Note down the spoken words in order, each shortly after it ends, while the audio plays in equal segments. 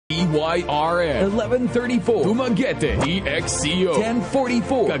EYRN 1134 Dumaguete DXCO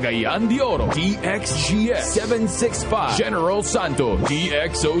 1044 Cagayan de Oro DXGS 765 General Santo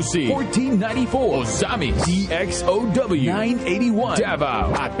DXOC 1494 Ozami DXOW 981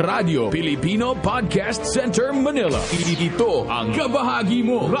 Davao at Radio Filipino Podcast Center Manila. Ito ang kabahagi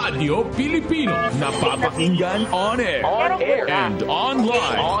mo Radio Filipino, napapakinggan on air and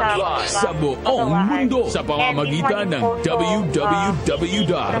online sa buong mundo sa pamamagitan ng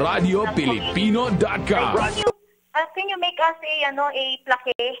www.radiopilipino.com. Can you make us a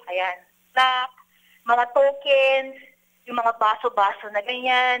plaque? Ayan. Plaque, mga tokens, yung mga baso-baso na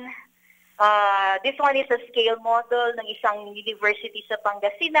ganyan. This one is a scale model ng isang university sa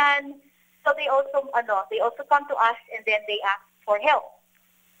Pangasinan. So they also come to us and then they ask for help.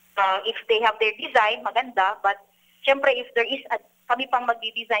 If they have their design, maganda, but syempre if there is kami pang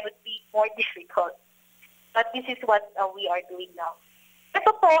magdi-design would be more difficult. But this is what we are doing now.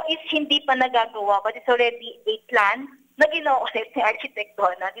 Ito po is hindi pa nagagawa, but it's already a plan na ginawa ulit ni Architect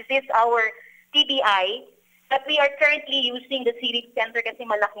Donna. This is our TBI that we are currently using the Civic Center kasi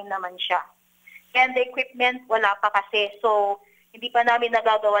malaki naman siya. And the equipment, wala pa kasi. So, hindi pa namin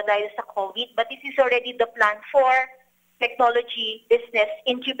nagagawa dahil sa COVID. But this is already the plan for Technology Business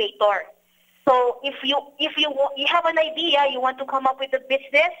Incubator. So, if you have an idea, you want to come up with a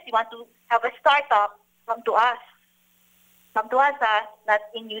business, you want to have a startup, come to us. Come to us, not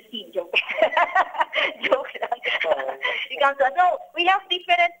in UC. Joke. Joke lang. You come to us. No, we have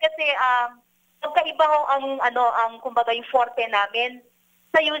different kasi magkaiba ho ang kumbaga yung forte namin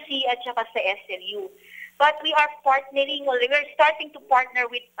sa UC at saka sa SLU. But we are partnering, we're starting to partner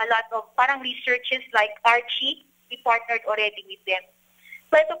with a lot of parang researchers like Archie. We partnered already with them.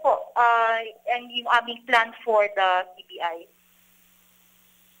 So ito po, ang yung aming plan for the TBI.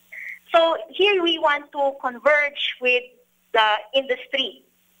 So here we want to converge with the industry.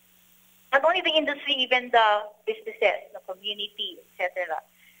 Not only the industry, even the businesses, the community, etc.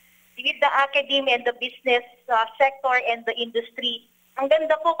 With the academia and the business sector and the industry. Ang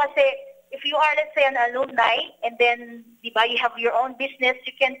ganda po kasi if you are, let's say, an alumni and then, di ba, you have your own business,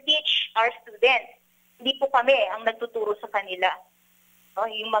 you can teach our students. Hindi po kami ang nagtuturo sa kanila.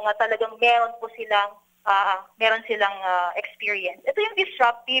 Yung mga talagang meron silang experience. Ito yung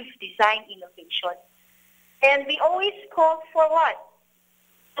disruptive design innovation. And we always call for what?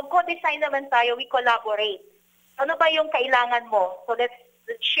 Pag co-design naman tayo, we collaborate. Ano ba yung kailangan mo? So let's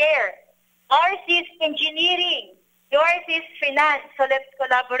share. Ours is engineering. Yours is finance. So let's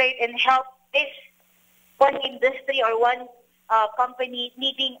collaborate and help this one industry or one company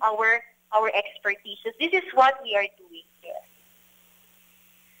needing our expertise. So this is what we are doing here.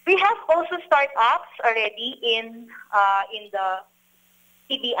 We have also startups already in the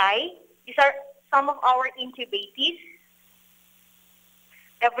TBI. These are some of our incubatees.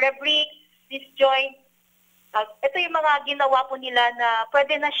 Evrebrick, Disjoint. Ito yung mga ginawa po nila na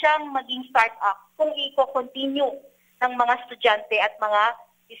pwede na siyang maging startup kung i-continue ng mga estudyante at mga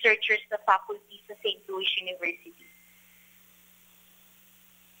researchers na faculty sa St. Louis University.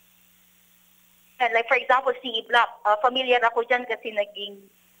 And like for example, CE Block. Familiar ako dyan kasi naging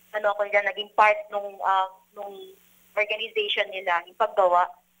part nung organization nila, yung paggawa.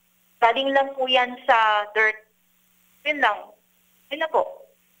 Galing lang po yan sa dirt. Yun lang. Yun na po.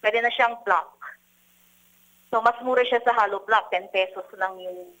 Pwede na siyang block. So, mas mura siya sa hollow block. 10 pesos lang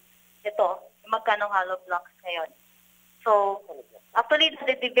yung ito. Magkano hollow blocks ngayon. So, actually,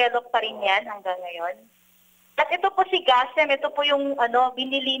 na-develop pa rin yan hanggang ngayon. At ito po si Gasem. Ito po yung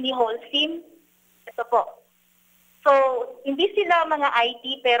binili ni Holcim. Ito po. So, hindi sila mga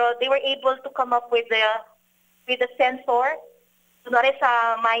IT, pero they were able to come up with the sensor. Kunwari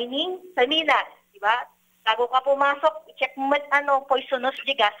sa mining, sa minas, di ba? Bago ka pumasok, i-check mo poisonous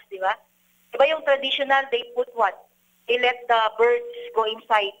gas, di ba? Di ba yung traditional, they put what? They let the birds go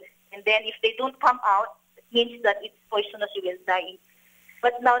inside. And then if they don't come out, it means that it's poisonous, you will die.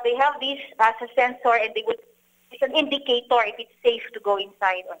 But now they have this as a sensor and it's an indicator if it's safe to go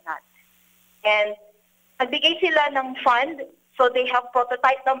inside or not. And nagbigay sila ng fund, so they have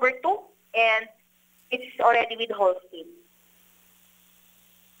prototype number 2 and it's already with Holcim.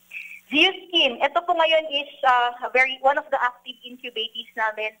 Geoskin, ito po ngayon is one of the active incubatees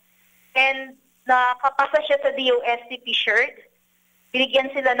namin. And nakapasa siya sa DOST P-Shirt.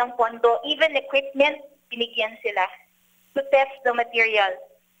 Binigyan sila ng pondo. Even equipment, binigyan sila to test the material.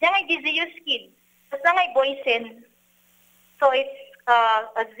 Yan ay Geoskin. Tapos na ngay Boysen. So it's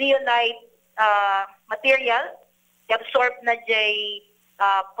a zeolite material. Absorb na jay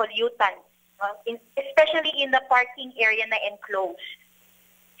pollutants. Especially in the parking area na enclosed.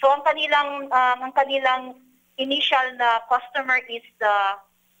 So ang kanilang initial na customer is the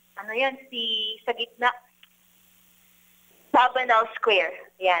ano yan, sa gitna, Sabanaw Square.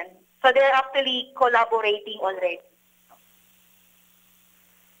 Yan. So they're actually collaborating already.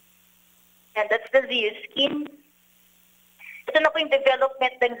 And that's the Zeuskin. Ito na po yung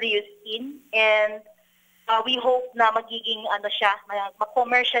development ng Zeuskin. And we hope na magiging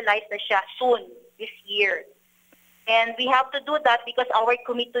mag-commercialize na siya soon this year. And we have to do that because our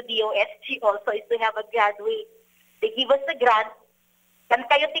commit to DOST also is to have a graduate. They give us a grant. Kan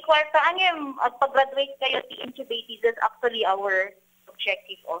kayo ti kwarta ang pag-graduate kayo ti incubated, that's actually our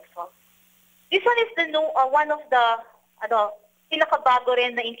objective also. This one is the new one of the pinakabago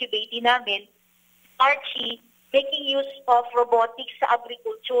rin na incubating namin, Archie, making use of robotics sa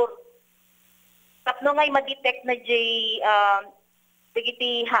agriculture. Tapno ngay ma-detect na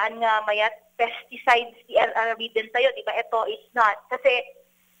digitihaan nga mayat pesticides di din tayo, di ba? Ito is not. Kasi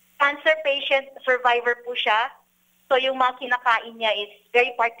cancer patient survivor po siya. So yung mga kinakain niya is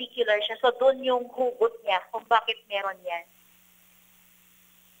very particular siya. So doon yung hugot niya kung bakit meron yan.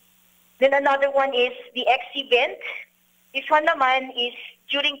 Then another one is the X-Event. This one naman is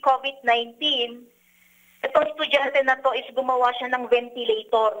during COVID-19, itong estudyante na to is gumawa siya ng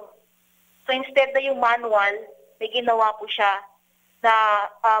ventilator. So instead na yung manual, may ginawa po siya na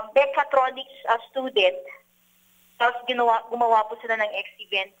mechatronics student. Tapos gumawa po sila ng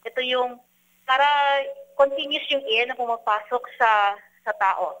X-Event. Ito yung para continuous yung air na pumapasok sa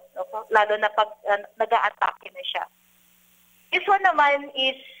tao. No? Lalo na pag nag-a-atake na siya. This one naman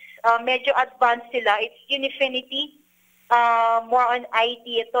is medyo advanced sila. It's Unifinity. More on IT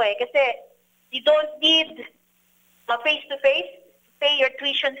ito eh. Kasi you don't need face-to-face to pay your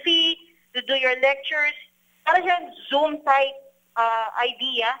tuition fee, to do your lectures. Para siyang Zoom-type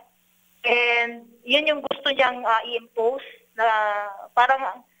idea. And yun yung gusto niyang i-impose na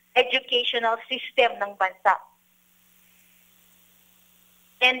parang educational system ng bansa.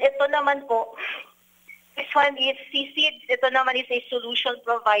 And ito naman po, this one is CSID. Ito naman is a solution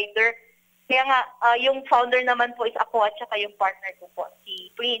provider. Kaya nga, yung founder naman po is ako at saka yung partner ko po, si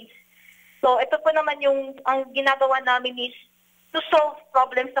Prince. So ito po naman ang ginagawa namin is to solve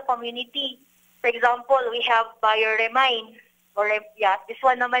problems sa community. For example, we have BioRemine. This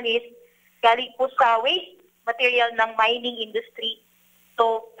one naman is galing po sa waste material ng mining industry.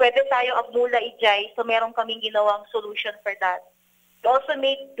 So, pwede tayo agmula ijay. So, meron kaming ginawang solution for that. We also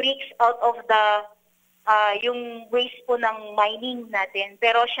made bricks out of the yung waste po ng mining natin.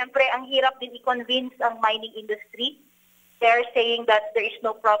 Pero, syempre, ang hirap din i-convince ang mining industry. They're saying that there is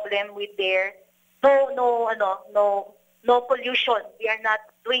no problem with their no pollution. We are not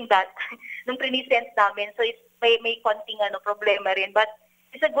doing that. Nung pre-sent namin. So, it's may konting problema rin. But,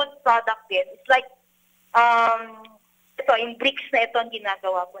 it's a good product din. It's like, ito, yung bricks na ito ang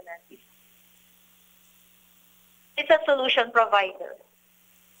ginagawa po natin. It's a solution provider.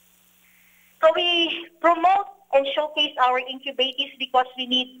 So we promote and showcase our incubators because we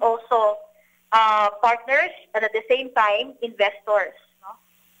need also partners and at the same time, investors. No?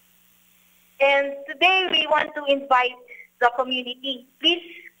 And today we want to invite the community. Please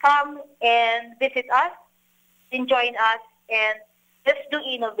come and visit us, and join us, and let's do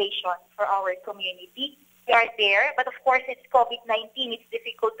innovation for our community. We are there, but of course it's COVID-19. It's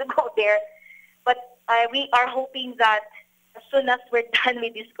difficult to go there. But we are hoping that as soon as we're done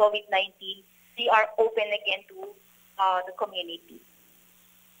with this COVID-19, we are open again to the community.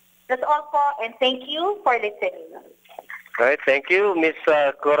 That's all po, and thank you for listening. All right, thank you, Ms.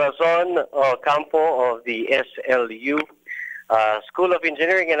 Corazon Campo of the SLU School of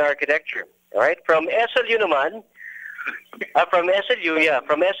Engineering and Architecture. All right, from SLU naman, from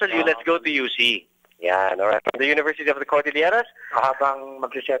SLU, let's go to UC. Yan, all right. From the University of the Cordilleras? Habang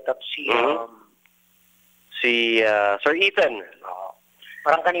mag-set up si Sir Ethan.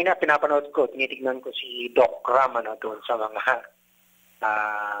 Parang kanina, pinapanood ko, tinitignan ko si Doc Ram doon sa mga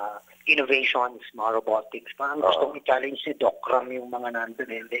innovations, mga robotics. Parang gustong i-challenge si Doc Ram yung mga nandun.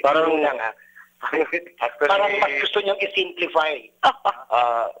 Parang lang parang mas gusto niyang i-simplify.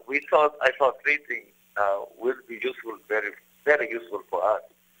 I thought three things will be useful, very, very useful for us,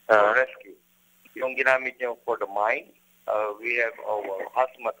 for rescue. Yung ginamit niyo for the mine, we have our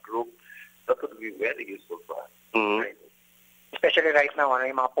hazmat group that would be very useful for us. Mm-hmm. Right? Especially right now,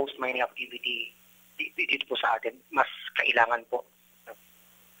 yung mga post-mining activity dito po sa atin, mas kailangan po.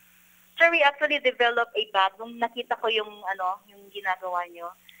 Sir, we actually developed a bag. Nung nakita ko yung ginagawa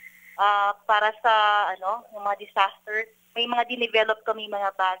nyo, para sa yung mga disasters, may mga dinevelop kami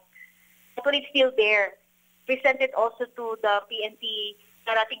mga bags. Actually, it's still there. Presented also to the PNP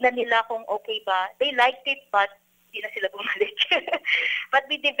para tignan nila kung okay ba. They liked it, but hindi na sila bumalik. But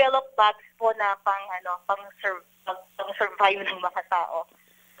we developed bags po na pang survive ng mga tao.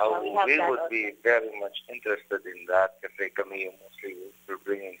 We have we that would also. be very much interested in that kasi kami yung mostly we're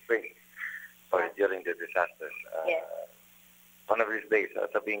bringing things for during the disaster. Yes. One of these days,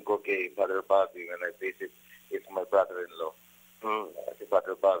 sabihin ko kay Father Bobby when I visit, it's my brother-in-law. Si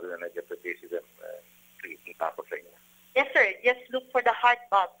Father Bobby when I get to visit him, please, tapos sa inyo. Yes, sir. Just look for the heart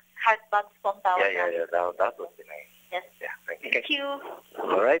box. Heart box pong tawag namin. Yeah, that was the name. Yes. Yeah, thank you. Thank you.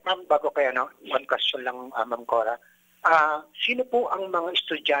 All right. Ma'am, bago kayo, one question lang, Ma'am Cora. Sino po ang mga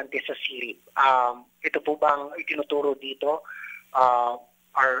estudyante sa SIRIP? Ito po bang itinuturo dito?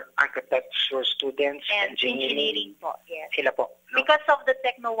 Are architecture students, And engineering po, yes. Sila po, no? Because of the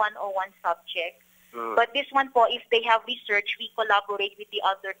Techno 101 subject. But this one po, if they have research, we collaborate with the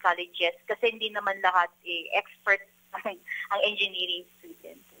other colleges kasi hindi naman lahat expert ang engineering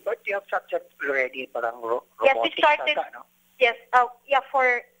students. But you have subject already, parang Yes, we robotics started. ata, no? Yes,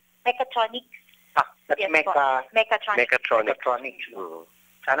 for mechatronics. That's Yes, mechatronics. mechatronics.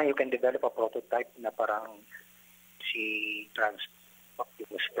 Sana you can develop a prototype na parang si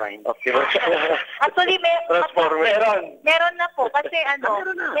Optimus Prime. Actually, Transformer. meron na po kasi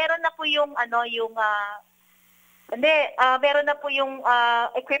Meron na. meron na po yung meron na po yung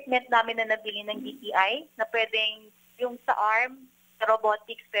equipment namin na nabili ng DTI na pwedeng yung sa arm, sa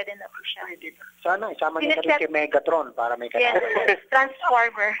robotics, pwede na po siya. Sana isama niyo na rin kay Megatron para may Yes,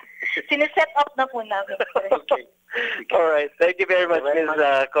 Transformer. Sineset up na po namin. Okay. All right. Thank you very much, Ms.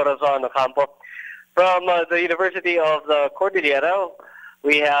 Corazon Ocampo. From the University of the Cordillera,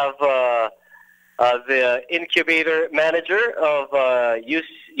 we have the incubator manager of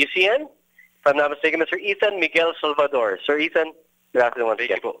UCN, if I'm not mistaken, Mr. Ethan Miguel Salvador. Sir Ethan, good afternoon once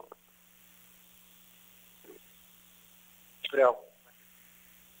again. Well,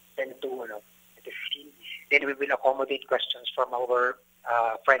 10 to 15. Then we will accommodate questions from our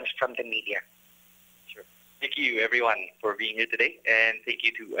friends from the media. Thank you, everyone, for being here today, and thank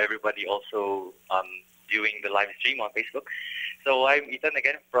you to everybody also viewing the live stream on Facebook. So I'm Ethan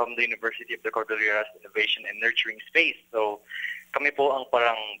again from the University of the Cordilleras Innovation and Nurturing Space. So kami po ang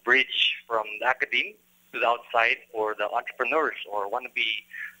parang bridge from the academe to the outside for the entrepreneurs or wannabe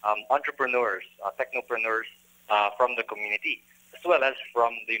entrepreneurs, technopreneurs from the community, as well as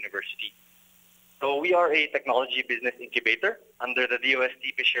from the university. So we are a technology business incubator under the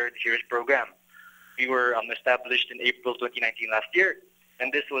DOST Shared Series program. We were established in April 2019 last year,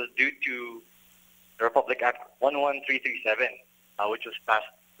 and this was due to the Republic Act 11337, which was passed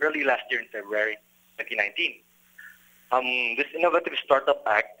early last year in February 2019. This Innovative Startup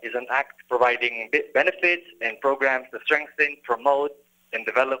Act is an act providing benefits and programs to strengthen, promote, and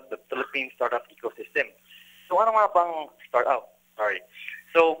develop the Philippine startup ecosystem. So ano nga bang startup? Sorry.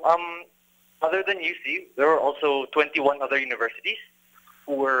 So other than UC, there are also 21 other universities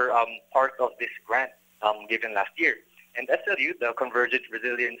who were part of this grant given last year. And SLU, the Convergent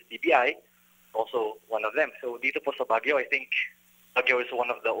Resilience TBI, also one of them. So dito po sa Baguio, I think Baguio is one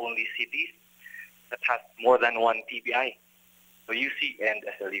of the only cities that has more than one TBI. So UC and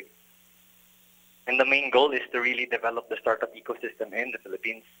SLU. And the main goal is to really develop the startup ecosystem in the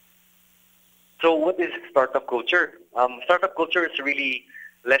Philippines. So what is startup culture? Startup culture is really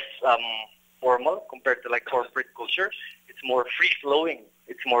less formal compared to like corporate culture. It's more free-flowing.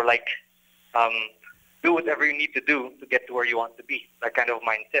 It's more like do whatever you need to do to get to where you want to be. That kind of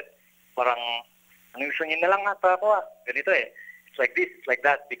mindset. Parang, ano gusto niyo na lang ata ako ganito eh. It's like this, it's like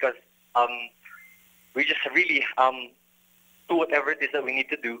that, because we just really do whatever it is that we need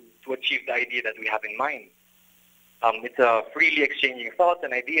to do to achieve the idea that we have in mind. It's freely exchanging thoughts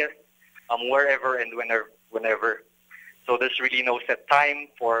and ideas wherever and whenever. So there's really no set time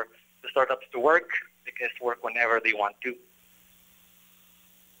for the startups to work. They can just work whenever they want to.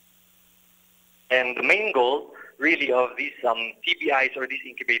 And the main goal, really, of these TBIs or these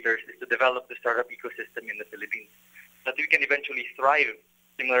incubators is to develop the startup ecosystem in the Philippines, that we can eventually thrive,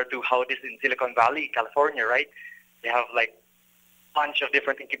 similar to how it is in Silicon Valley, California, right? They have like a bunch of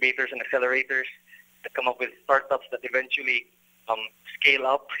different incubators and accelerators that come up with startups that eventually scale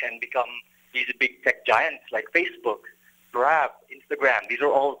up and become these big tech giants like Facebook, Grab, Instagram. These are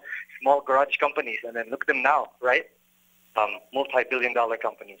all small garage companies, and then look at them now, right? Multi-billion-dollar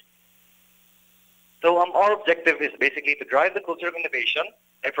companies. So our objective is basically to drive the culture of innovation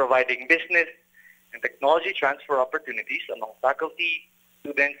by providing business and technology transfer opportunities among faculty,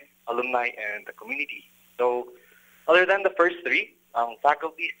 students, alumni, and the community. So other than the first three,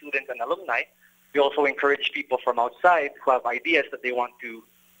 faculty, students, and alumni, we also encourage people from outside who have ideas that they want to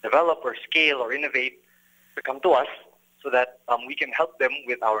develop or scale or innovate to come to us so that we can help them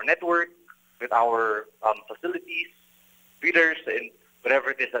with our network, with our facilities, readers, and whatever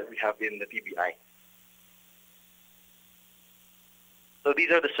it is that we have in the TBI. So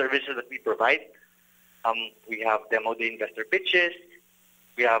these are the services that we provide. We have demo day investor pitches.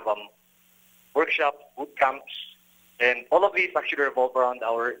 We have workshops, boot camps, and all of these actually revolve around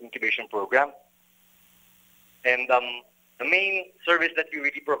our incubation program. And the main service that we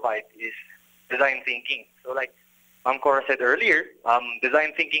really provide is design thinking. So like Cora said earlier,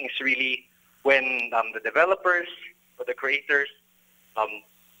 design thinking is really when the developers or the creators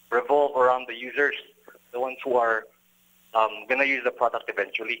revolve around the users, the ones who are going to use the product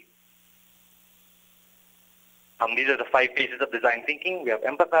eventually. These are the 5 phases of design thinking. We have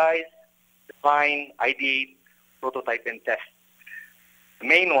empathize, define, ideate, prototype, and test. The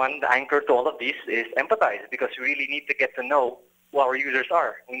main one, the anchor to all of this, is empathize, because we really need to get to know who our users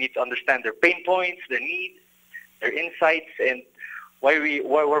are. We need to understand their pain points, their needs, their insights, and why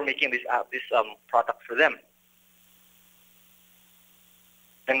we're making this product for them.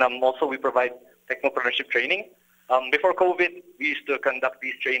 And also we provide technopreneurship training. Before COVID, we used to conduct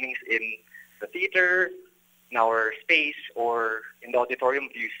these trainings in the theater, in our space, or in the auditorium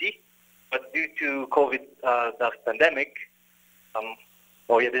of UC. But due to COVID, the pandemic,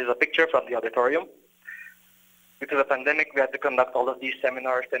 this is a picture from the auditorium. Due to the pandemic, we had to conduct all of these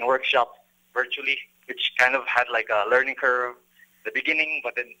seminars and workshops virtually, which kind of had like a learning curve at the beginning,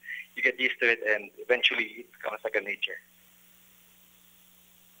 but then you get used to it, and eventually it becomes second nature.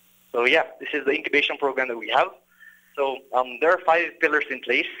 So yeah, this is the incubation program that we have. So there are 5 pillars in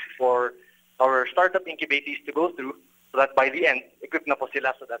place for our startup incubatees to go through, so that by the end, equip na po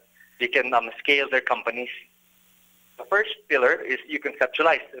sila so that they can scale their companies. The first pillar is you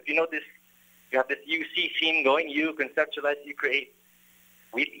conceptualize. If you notice, you have this UC theme going, you conceptualize, you create.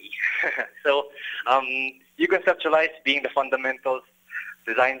 Witty. So you conceptualize being the fundamentals,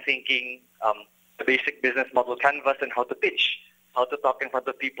 design thinking, the basic business model canvas, and how to pitch, how to talk in front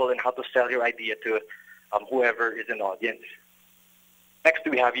of people, and how to sell your idea to whoever is in the audience. Next,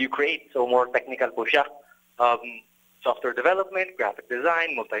 we have you create, so more technical po siya. Software development, graphic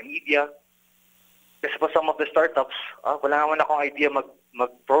design, multimedia. Kasi po some of the startups, wala naman akong idea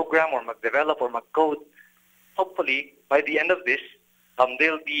mag-program or mag-develop or mag-code. Hopefully, by the end of this,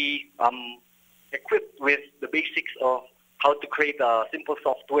 they'll be equipped with the basics of how to create a simple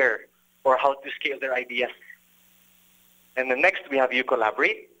software or how to scale their ideas. And then next, we have you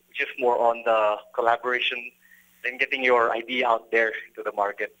collaborate, which is more on the collaboration and getting your idea out there to the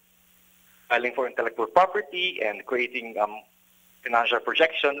market. Filing for intellectual property and creating financial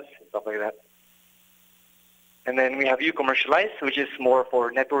projections, stuff like that. And then we have you commercialize, which is more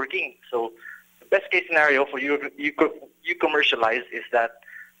for networking. So the best case scenario for you commercialize is that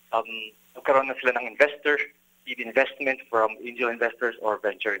magkaroon na sila ng investor, seed investment from angel investors or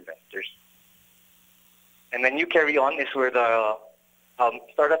venture investors. And then you carry on is where the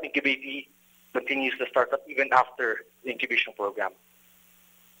startup incubatee continues the startup even after the incubation program.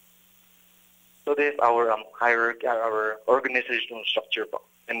 So this is our hierarchy, our organizational structure.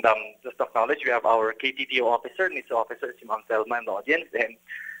 And just to acknowledge, we have our KTTO officer, NITSO officer, si Ma'am Selma in the audience, and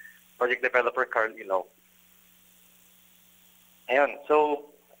project developer Carl Ilaw. Ayan. So,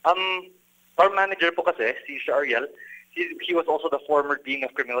 our manager po kasi, si Sir Ariel, he was also the former Dean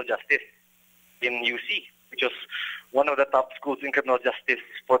of Criminal Justice in UC, which was one of the top schools in criminal justice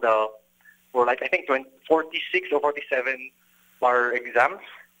for like I think 46 or 47 bar exams.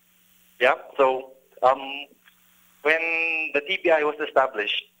 Yeah. So when the TPI was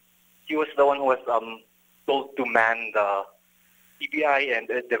established, he was the one who was told to man the TPI and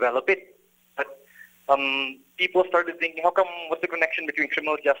develop it. But people started thinking, how come, what's the connection between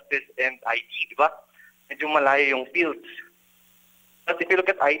criminal justice and IT, diba? Medyo malayo yung fields. But if you look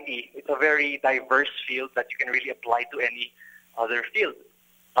at IT, it's a very diverse field that you can really apply to any other field.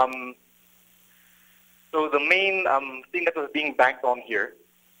 So the main thing that was being banked on here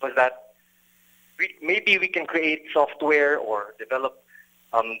was that maybe we can create software or develop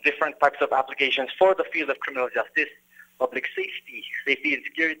different types of applications for the field of criminal justice, public safety, safety and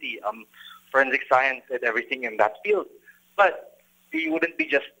security, forensic science, and everything in that field. But we wouldn't be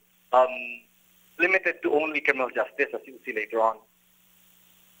just limited to only criminal justice, as you'll see later on.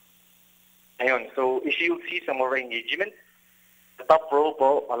 Ayun, so if you'll see some of our engagements, the top row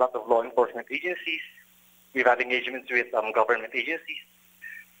po, a lot of law enforcement agencies. We've had engagements with government agencies.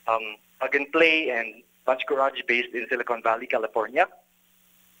 Plug and Play and Punch Garage based in Silicon Valley, California.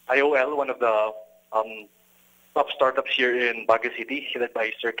 IOL, one of the top startups here in Baguio City, led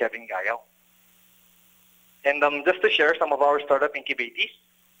by Sir Kevin Gayaw. And just to share some of our startup incubatees,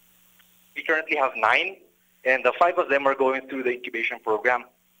 we currently have 9, and 5 of them are going through the incubation program.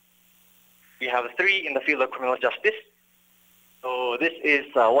 We have 3 in the field of criminal justice. So this is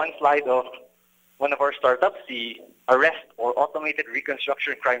one slide of one of our startups, the arrest or automated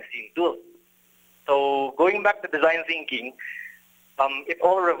reconstruction crime scene tool. So going back to design thinking, it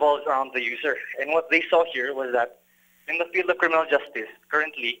all revolves around the user. And what they saw here was that in the field of criminal justice,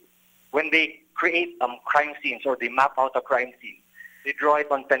 currently, when they create crime scenes or they map out a crime scene, they draw it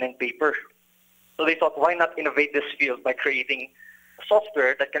on pen and paper. So they thought, why not innovate this field by creating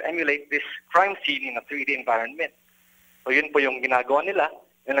software that can emulate this crime scene in a 3D environment? So yun po yung ginagawa nila.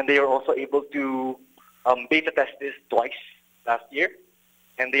 And then they were also able to beta test this twice last year.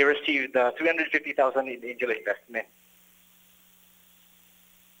 And they received $350,000 in angel investment.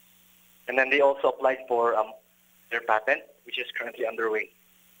 And then they also applied for their patent, which is currently underway.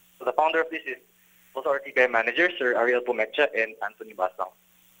 So the founder of this is also our TBI manager, Sir Ariel Pumecha and Anthony Basang.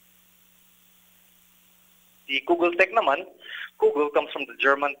 The Google Tech naman, Google comes from the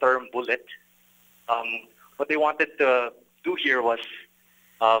German term bullet. What they wanted to do here was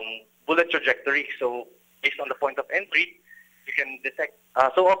bullet trajectory. So based on the point of entry, you can detect.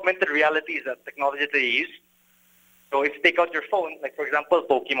 So augmented reality is a technology they use. So if you take out your phone, like for example,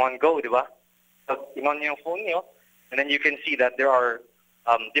 Pokemon Go, di ba? So inon yung phone niyo, and then you can see that there are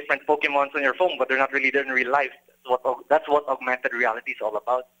different Pokemons on your phone, but they're not really there in real life. That's what augmented reality is all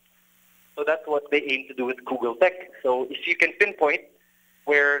about. So that's what they aim to do with Google Tech. So if you can pinpoint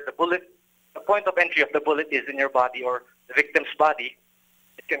where the point of entry of the bullet is in your body or the victim's body,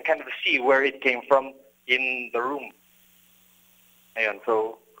 it can kind of see where it came from in the room. Ayun,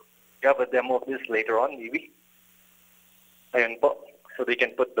 so you have a demo of this later on, maybe. Ayun po. So they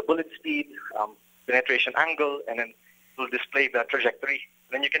can put the bullet speed, penetration angle, and then it will display the trajectory.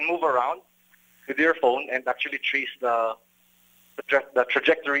 Then you can move around with your phone and actually trace the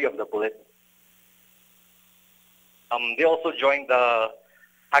trajectory of the bullet. They also joined the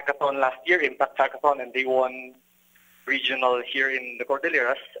hackathon last year, Impact Hackathon, and they won regional here in the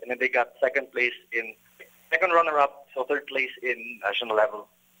Cordilleras, and then they got second runner-up, so third place in national level.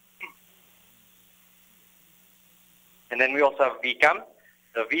 And then we also have VCAM,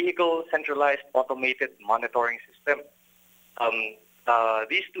 the Vehicle Centralized Automated Monitoring System.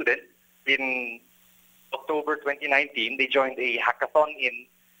 These students, in October 2019, they joined a hackathon in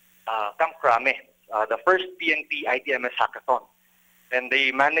Camp Crame, the first PNP ITMS hackathon. And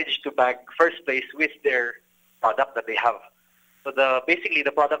they managed to bag first place with their product that they have. So basically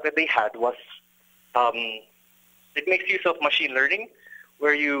the product that they had was, it makes use of machine learning,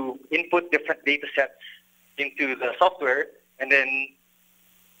 where you input different data sets into the software, and then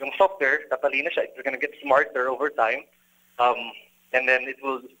yung software, tatalino siya, it's going to get smarter over time, and then it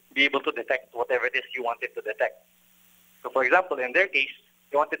will be able to detect whatever it is you want it to detect. So for example, in their case,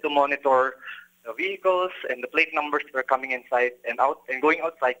 they wanted to monitor the vehicles and the plate numbers that are coming inside and out and going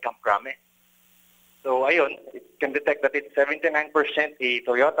outside Camp Crame. So ayun, it can detect that it's 79% a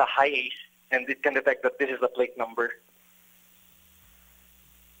Toyota Hiace, and it can detect that this is the plate number.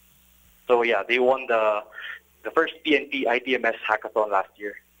 So yeah, they won the first PNP ITMS hackathon last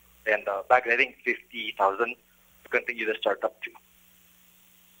year, and back I think 50,000 to continue the startup too.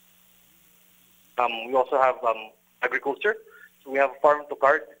 We also have agriculture. So we have farm to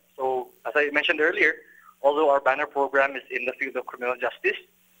cart. So as I mentioned earlier, although our banner program is in the field of criminal justice,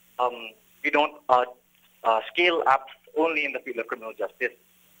 we don't scale apps only in the field of criminal justice.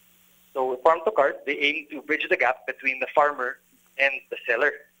 So farm to cart, they aim to bridge the gap between the farmer and the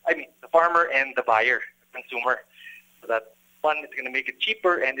seller. I mean, the farmer and the buyer, the consumer. So that one, it's going to make it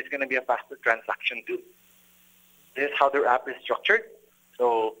cheaper, and it's going to be a faster transaction too. This is how their app is structured.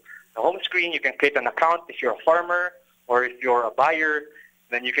 So the home screen, you can create an account if you're a farmer or if you're a buyer.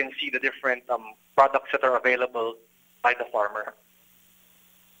 Then you can see the different products that are available by the farmer.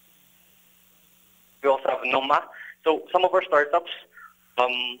 We also have Noma. So some of our startups,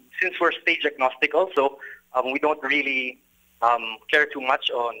 since we're stage agnostic also, we don't really care too much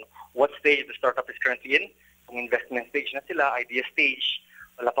on what stage the startup is currently in. Kung investment stage na sila, idea stage,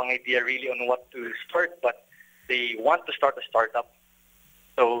 wala pang idea really on what to start, but they want to start a startup.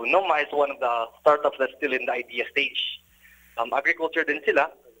 So Noma is one of the startups that's still in the idea stage. Agriculture din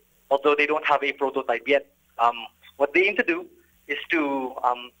sila, although they don't have a prototype yet. What they aim to do is to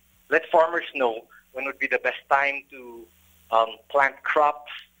let farmers know when would be the best time to plant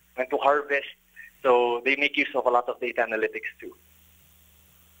crops, when to harvest. So they make use of a lot of data analytics too.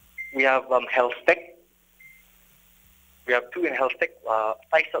 We have health tech. We have two in health tech,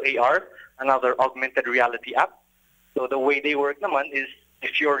 FISO AR, another augmented reality app. So the way they work naman is,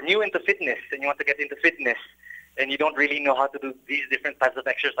 if you're new into fitness and you want to get into fitness and you don't really know how to do these different types of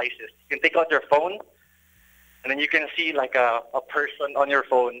exercises, you can take out your phone and then you can see like a person on your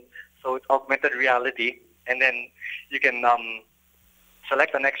phone. So it's augmented reality, and then you can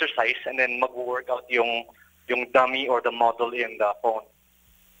select an exercise and then mag-work out yung yung dummy or the model in the phone.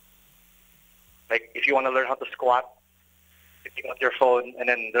 Like if you want to learn how to squat, sitting on your phone, and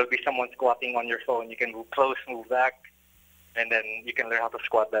then there'll be someone squatting on your phone. You can move close, move back, and then you can learn how to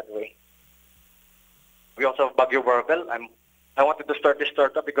squat that way. We also have Baguio Barbell. I wanted to start this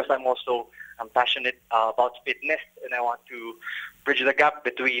startup because I'm passionate about fitness, and I want to bridge the gap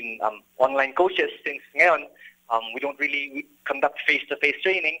between online coaches. Since ngayon, we conduct face-to-face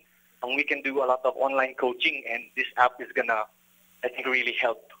training, and we can do a lot of online coaching, and this app is gonna, I think, really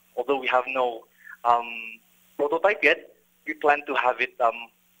help. Although we have no prototype yet, we plan to have it.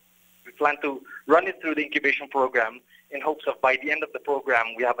 We plan to run it through the incubation program in hopes of by the end of the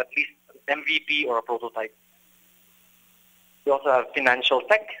program we have at least an MVP or a prototype. We also have financial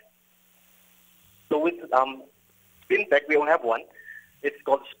tech. So with fintech, we only have one. It's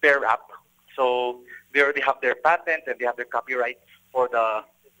called Spare App. So they already have their patent and they have their copyright for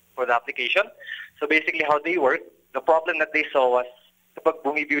the application. So basically, how they work, the problem that they saw was kapag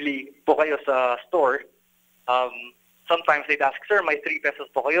bumibili po kayo sa store, sometimes they'd ask, sir, may 3 pesos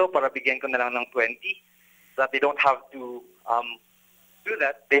po kayo para bigyan ko na lang ng 20. So that they don't have to do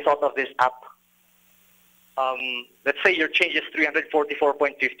that. They thought of this app. Let's say your change is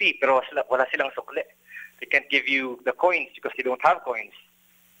 344.50, pero wala silang sukli. They can't give you the coins because they don't have coins.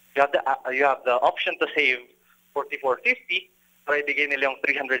 You have the option to save 44.50 para ibigay nila yung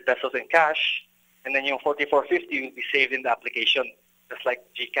 300 pesos in cash, and then yung 44.50 will be saved in the application, just like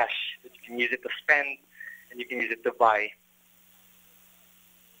GCash. You can use it to spend, and you can use it to buy.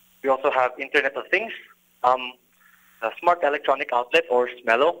 We also have Internet of Things, a smart electronic outlet, or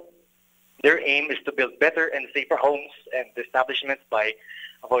SMELO. Their aim is to build better and safer homes and establishments by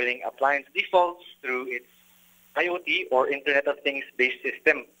avoiding appliance defaults through its IoT or Internet of Things-based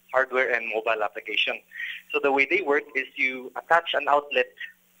system, hardware and mobile application. So the way they work is you attach an outlet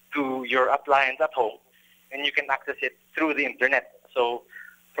to your appliance at home, and you can access it through the internet. So,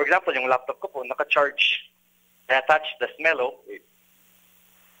 for example, yung laptop ko po, naka-charge. I attach the SMELO. It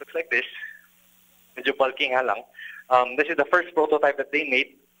looks like this. Medyo bulky nga lang. This is the first prototype that they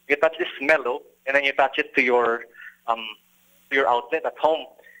made. You attach this SMELO, and then you attach it to your outlet at home.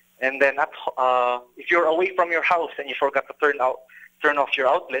 And then if you're away from your house and you forgot to turn off your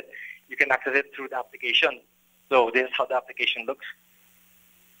outlet, you can access it through the application. So this is how the application looks,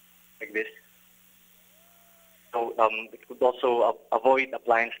 like this. So it could also avoid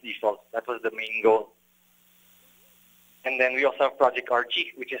appliance defaults. That was the main goal. And then we also have Project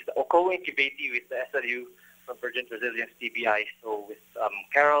RG, which is the co-incubating with the SLU Convergent Resilience TBI. So with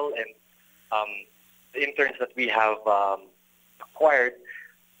Carol and the interns that we have acquired,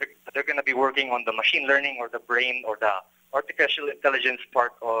 they're going to be working on the machine learning or the brain or the artificial intelligence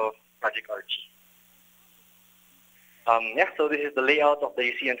part of Project RG. So this is the layout of the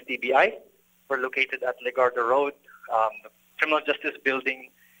UCN's TBI. We're located at Legarda Road, the Criminal Justice Building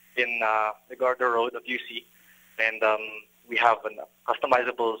in Legarda Road of UC. And we have a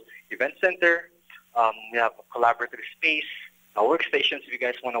customizable event center. We have a collaborative space, workstations if you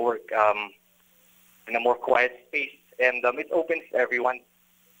guys want to work in a more quiet space. And it's open to everyone.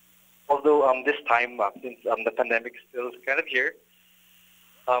 Although this time, since the pandemic is still kind of here,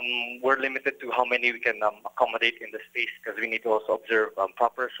 we're limited to how many we can accommodate in the space because we need to also observe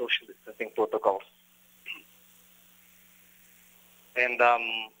proper social distancing protocols. And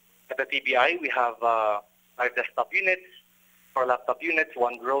at the TBI, we have 5 desktop units, 4 laptop units,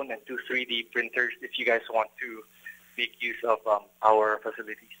 1 drone, and 2 3D printers if you guys want to make use of our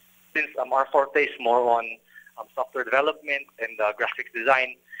facilities. Since our forte is more on software development and graphics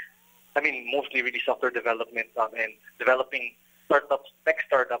design, I mean, mostly really software development and developing startups, tech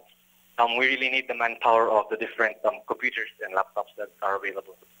startups, we really need the manpower of the different computers and laptops that are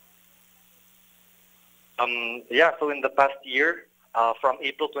available. So in the past year, from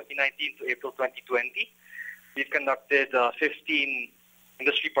April 2019 to April 2020, we've conducted 15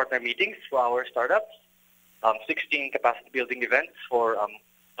 industry partner meetings for our startups, 16 capacity building events for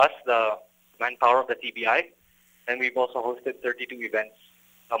us, the manpower of the TBI, and we've also hosted 32 events,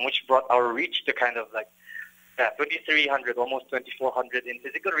 which brought our reach to kind of like 2,300, almost 2,400 in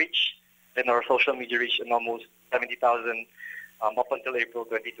physical reach, and our social media reach in almost 70,000 up until April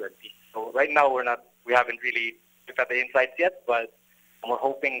 2020. So right now we haven't really looked at the insights yet, but we're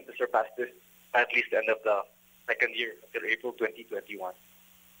hoping to surpass this at least the end of the second year until April 2021.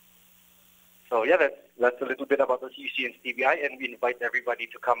 So yeah, that's a little bit about the UCN's TBI, and we invite everybody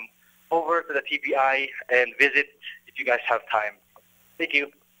to come over to the TBI and visit if you guys have time. Thank you.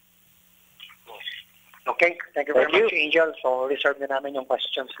 Okay, thank you very much, Angel. So, reserve na namin yung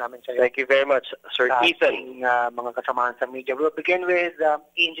questions namin sa iyo. Thank you very much, Sir Ethan. Mga kasamahan sa media. We'll begin with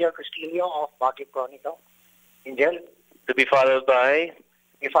Angel Castillo of Baguio Chronicle. Angel. To be followed by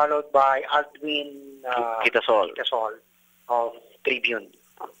Aldwin Kitasol. Kitasol of Tribune.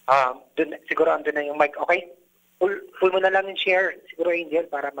 Dun, siguro andun na yung mic. Okay? Pull mo na lang yung share. Siguro, Angel,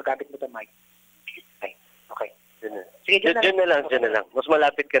 para magamit mo itong mic. Okay. Sige, Diyan na lang. Mas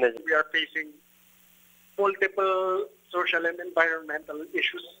malapit ka na. We are facing multiple social and environmental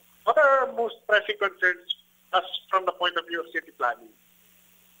issues. What are our most pressing concerns as from the point of view of city planning?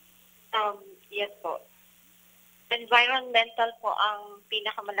 Yes po. Environmental po ang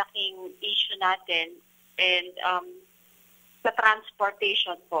pinakamalaking issue natin, and sa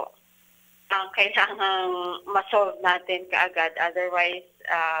transportation po ang kailangang ma-solve natin kaagad. Otherwise,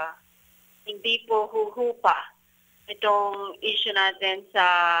 hindi po huhupa itong issue natin sa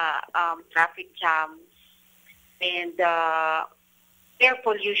traffic jams and air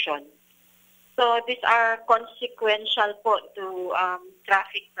pollution. So these are consequential po to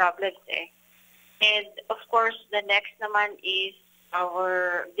traffic problems eh. And of course, the next naman is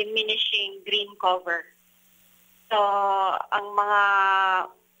our diminishing green cover. So ang mga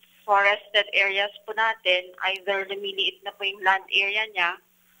forested areas po natin, either lumiliit na po yung land area niya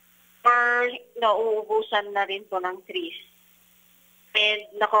or nauubusan na rin po ng trees. And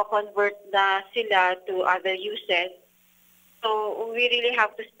nako-convert na sila to other uses. So we really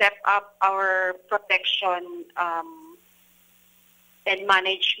have to step up our protection and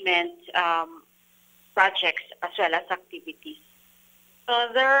management projects as well as activities. So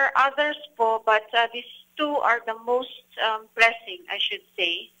there are others po, but these two are the most pressing, I should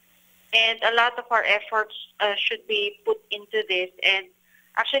say. And a lot of our efforts should be put into this. And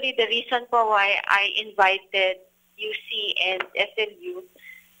actually, the reason po why I invited UC and SLU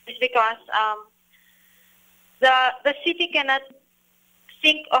is because the city cannot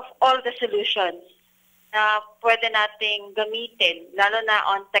think of all the solutions na pwede nating gamitin, lalo na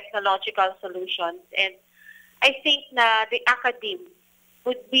on technological solutions. And I think na the academe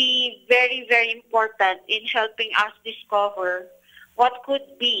would be very, very important in helping us discover what could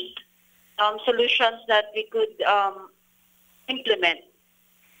be solutions that we could implement.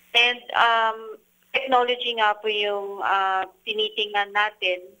 And technology nga po yung tinitingnan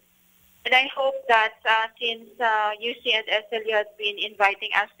natin. And I hope that since UC and SLU has been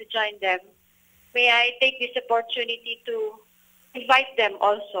inviting us to join them, may I take this opportunity to invite them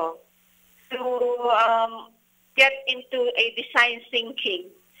also to get into a design thinking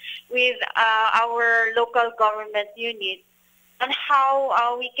with our local government unit on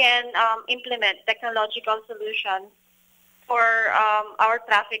how we can implement technological solutions for our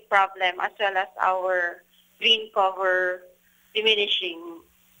traffic problem as well as our green cover diminishing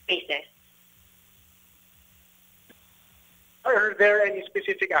spaces. Are there any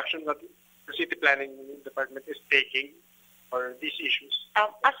specific actions that the city planning department is taking for these issues?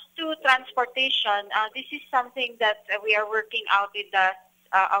 As to transportation, this is something that we are working out with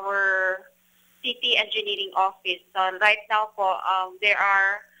our city engineering office. Right now po, they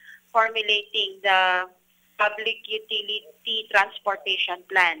are formulating the public utility transportation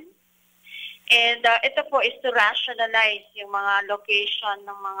plan. And ito po is to rationalize yung mga location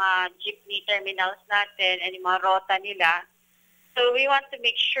ng mga jeepney terminals natin and yung mga rota nila. So we want to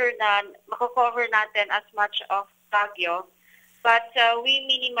make sure na mako-cover natin as much of Baguio, but we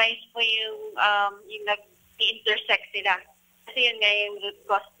minimize po yung nag-intersect sila. Kasi yun nga yung root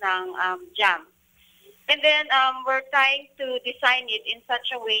cause ng jam. And then we're trying to design it in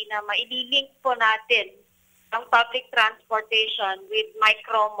such a way na maililink po natin ang public transportation with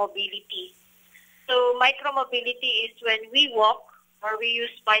micro-mobility. So micro-mobility is when we walk or we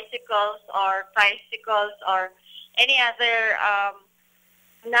use bicycles or tricycles or any other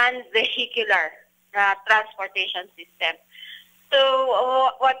non-vehicular transportation system. So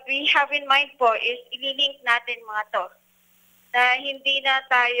what we have in mind po is ililink natin mga to na hindi na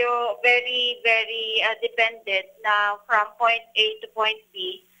tayo very, very dependent na from point A to point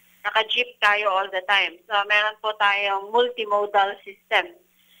B, naka-jeep tayo all the time. So meron po tayong multimodal system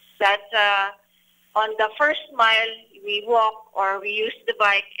that on the first mile, we walk or we use the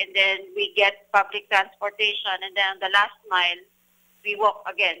bike and then we get public transportation, and then on the last mile, we walk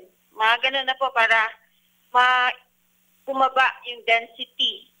again. Mga ganun na po para bumaba yung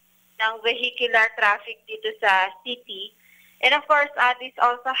density ng vehicular traffic dito sa city. And of course, this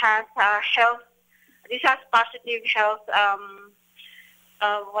also has positive health,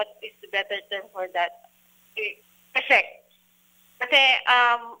 what is the better term for that? Effect. Kasi,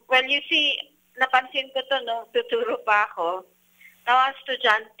 well, you see, napansin ko to nung tuturo pa ako, na mga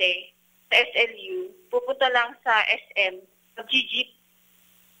estudyante sa SLU, pupunta lang sa SM, mag-jeep.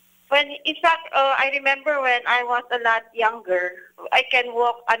 When, in fact, I remember when I was a lot younger, I can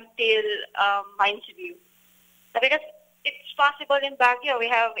walk until Mines View. Because it's possible in Baguio, we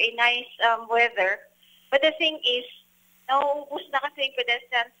have a nice weather. But the thing is, nauubos na kasi yung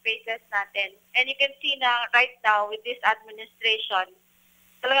pedestrian spaces natin. And you can see na right now with this administration,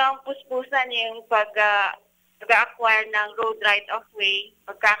 talagang puspusan yung pag-acquire ng road right-of-way,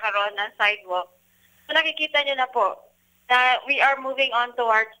 pagkakaroon ng sidewalk. So nakikita nyo na po na we are moving on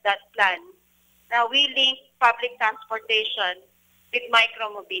towards that plan. Now we link public transportation with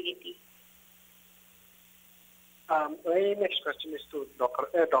micro-mobility. My next question is to Doc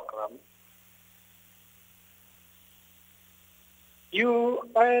Ram. Do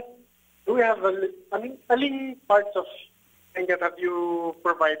we have aling parts of Benguet have you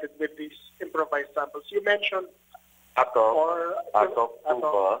provided with these improvised samples? You mentioned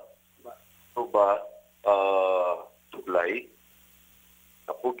Tuba, Tublay,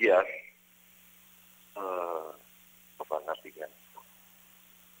 Pugyas,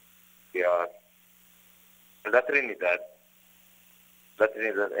 La Trinidad,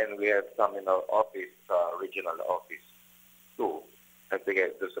 and we have some in our office, regional office too.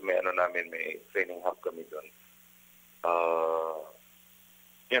 Nagbigay doon sa may may training hub kami doon.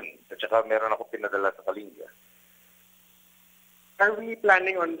 Yan. At saka meron ako pinadala sa Kalinga. Are we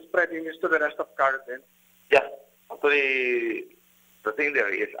planning on spreading this to the rest of Carden? Yeah. Actually, the thing there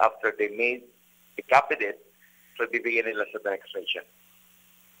is after they copied it, so bibigyan nila sa the next station.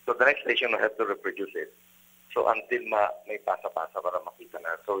 So the next station will have to reproduce it. So until may pasa-pasa para makita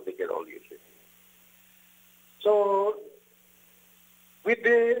na, so they can all use it. So, with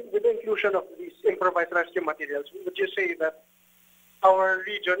the inclusion of these improvised rescue materials, would you say that our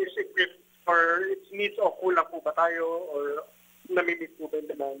region is equipped for its needs of kulang po ba tayo or namimit po ba yung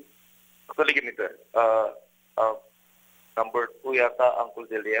demand? Actually, ganito. Number 2 yata ang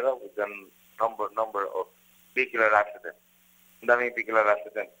Cordillera with the number of vehicular accidents. Ang daming vehicular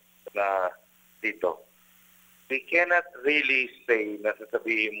accidents na dito. We cannot really say na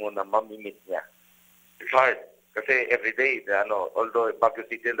sasabihin mo na mamimit niya. It's hard. Kasi every day, although Baguio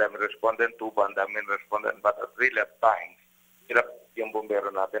City, ang daming respondent, Tuba, ang daming respondent, but at really at times, hirap yung bumbero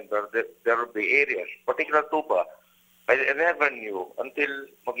natin. There will be areas, particular Tuba, I never knew until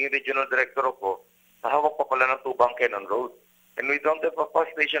maging regional director ako, nahawak pa pala ng Tuba ang Kenon Road. And we don't have a bus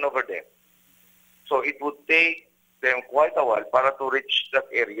station over there. So it would take them quite a while para to reach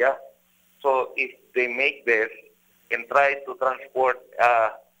that area. So if they make this and try to transform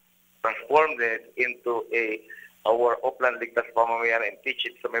this into our Oplan Ligtas Pamamayan and teach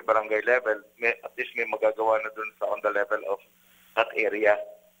it sa may barangay level, at least may magagawa na dun sa on the level of that area.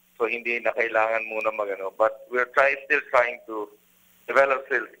 So hindi na kailangan muna but we're still trying to develop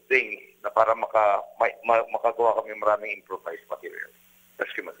things na para makagawa kami maraming improvised material,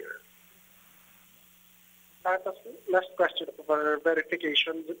 rescue material. Last question for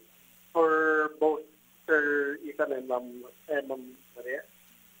verification for both Sir Ethan and Ma'am Maria.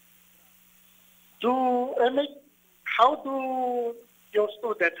 How do your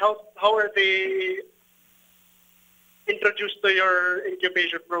students, how are they introduced to your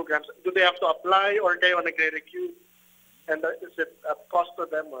incubation programs? Do they have to apply or kayo nagre-recruit? And is it a cost to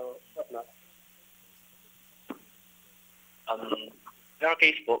them or whatnot? In our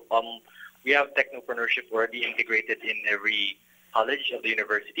case, we have technopreneurship already integrated in every college of the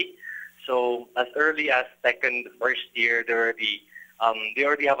university. So as early as second, first year, they already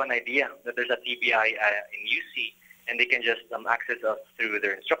have an idea that there's a TBI in UC, and they can just access us through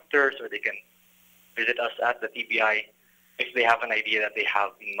their instructors, or they can visit us at the TBI if they have an idea that they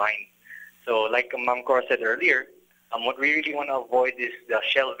have in mind. So like Ma'am Cora said earlier, what we really want to avoid is the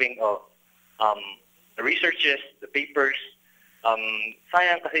shelving of the researches, the papers.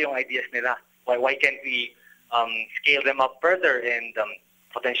 Sayang kasi yung ideas nila. Why can't we scale them up further and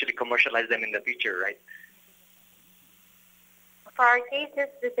potentially commercialize them in the future, right? For our case,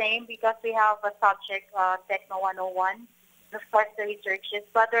 it's the same because we have a subject, Techno 101, of course the researches,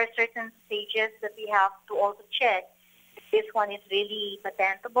 but there are certain stages that we have to also check if this one is really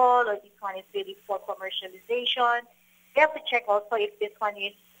patentable or this one is really for commercialization. We have to check also if this one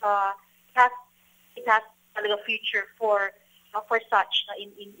is has a future for such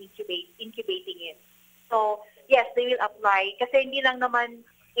in incubating it. So yes, they will apply kasi hindi lang naman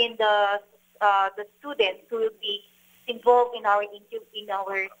in the students who will be involved in our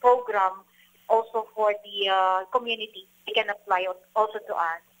program, also for the community, they can apply also to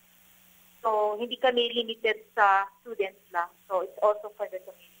us. So hindi kami limited sa students lang. So it's also for the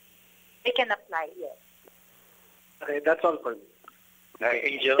community. They can apply, yes. Okay, that's all for me.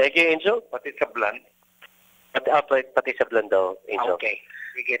 Angel. Thank you, Angel. Pati sa Blan. Pati sa Blan daw, Angel. Okay.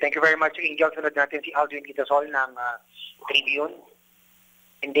 Thank you very much, Angel. Sunod natin si Aldrin Quitasol ng Tribune.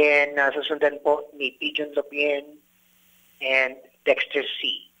 And then susundan po ni Pigeon Lopien and Dexter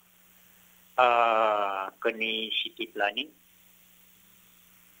C. Kani city planning.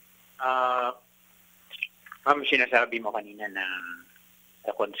 Ma'am, sinasabi mo kanina na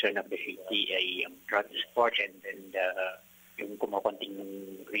the concern of the city ay ang transport and then yung kumakonting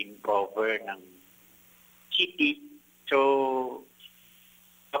green cover ng city. So,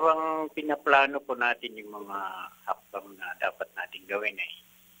 parang pinaplano po natin yung mga hakbang na dapat natin gawin eh.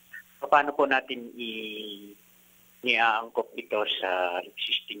 Paano po natin iaangkop ito sa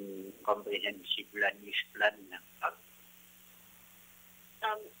existing comprehensive land use plan ng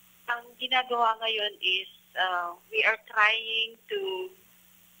ang ginagawa ngayon is we are trying to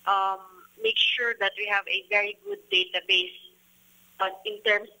make sure that we have a very good database in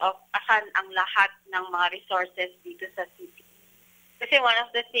terms of asan ang lahat ng mga resources dito sa city. Kasi one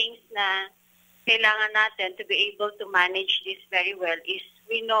of the things na kailangan natin to be able to manage this very well is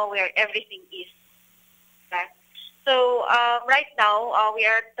we know where everything is. Okay? So right now, we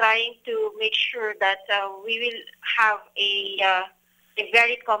are trying to make sure that we will have a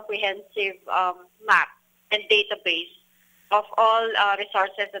very comprehensive map and database of all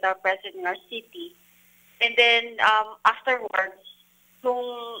resources that are present in our city. And then afterwards, kung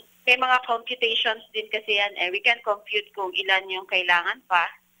may mga computations din kasi yan, we can compute kung ilan yung kailangan pa.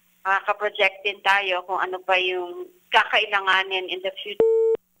 Makaka-project din tayo kung ano pa yung kakailanganin in the future.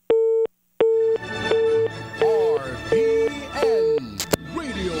 RPN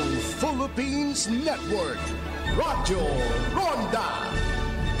Radio Philippines Network. Radyo Ronda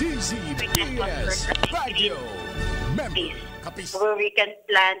DZBS Radio Member where we can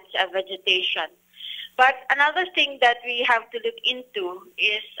plant vegetation. But another thing that we have to look into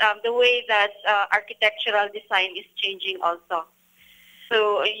is the way that architectural design is changing also.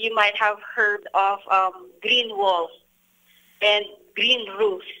 So you might have heard of green walls and green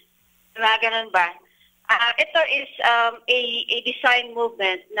roofs. Mga ganun ba? Ito is a design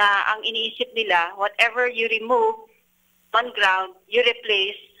movement na ang iniisip nila, whatever you remove on ground, you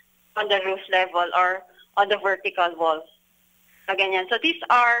replace on the roof level or on the vertical walls. So, ganyan. So these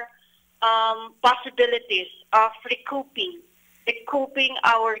are possibilities of recouping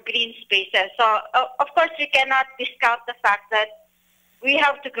our green spaces. So of course, we cannot discount the fact that we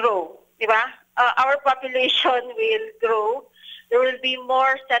have to grow, di ba? Our population will grow. There will be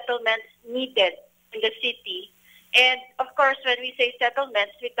more settlements needed in the city. And of course, when we say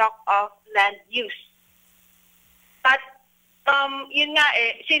settlements, we talk of land use. But yun nga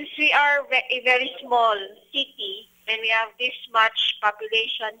since we are a very small city and we have this much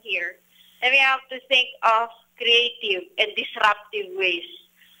population here, then we have to think of creative and disruptive ways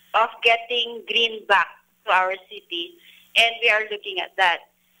of getting green back to our city. And we are looking at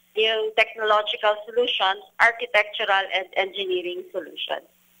that. Yung technological solutions, architectural and engineering solutions.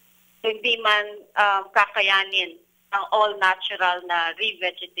 Hindi man kakayanin ang all-natural na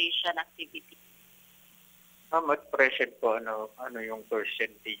revegetation activity. At present po, ano yung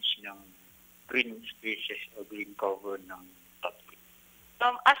percentage ng green spaces o green cover ng public?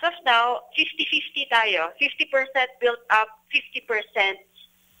 As of now, 50-50 tayo. 50% built up, 50%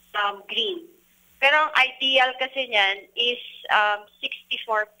 green. Pero ang ideal kasi niyan is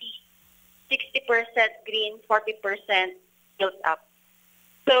 60-40. 60% green, 40% built up.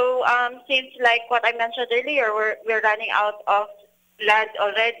 So since like what I mentioned earlier, we're running out of land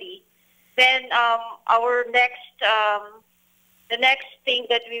already, then our next the next thing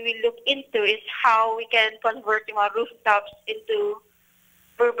that we will look into is how we can convert our rooftops into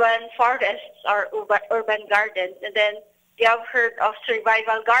urban forests or urban gardens. And then you have heard of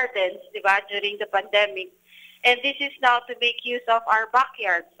survival gardens, diba, during the pandemic. And this is now to make use of our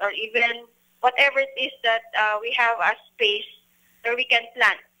backyards or even whatever it is that we have as space where we can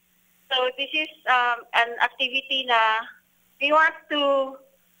plant. So this is an activity na we want to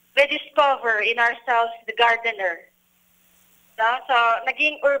rediscover in ourselves the gardener. So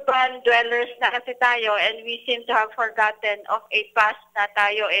naging urban dwellers na kasi tayo and we seem to have forgotten of a past na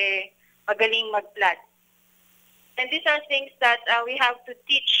tayo magaling mag-plant. And these are things that we have to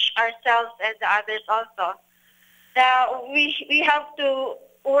teach ourselves and the others also. We have to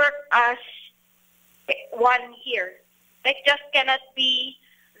work as one here. It just cannot be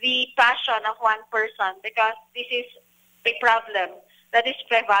the passion of one person because this is a problem that is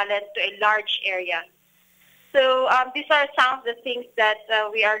prevalent to a large area. So these are some of the things that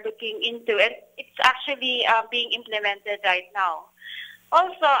we are looking into, and it's actually being implemented right now.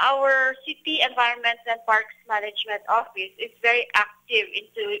 Also, our City Environment and Parks Management Office is very active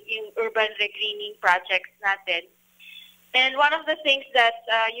in urban regreening projects natin. And one of the things that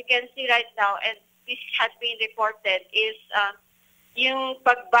you can see right now, and this has been reported, is yung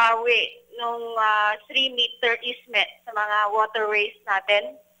pagbawi ng 3-meter easement sa mga waterways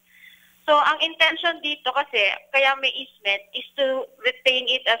natin. So, ang intention dito kasi, kaya may easement, is to retain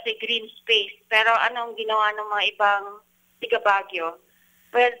it as a green space. Pero anong ginawa ng mga ibang taga-Baguio?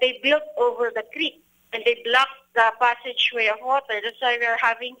 Well, they built over the creek and they blocked the passageway of water. That's why we're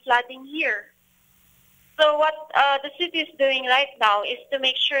having flooding here. So what the city is doing right now is to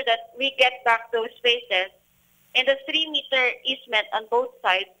make sure that we get back those spaces. And the 3-meter easement on both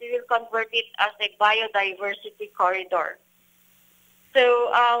sides, we will convert it as a biodiversity corridor.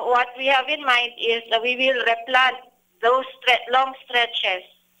 So what we have in mind is that we will replant those long stretches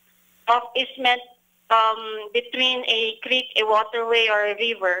of easement between a creek, a waterway, or a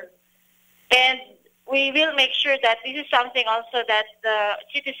river. And we will make sure that this is something also that the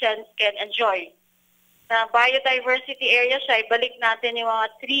citizens can enjoy. Biodiversity area siya, ibalik natin yung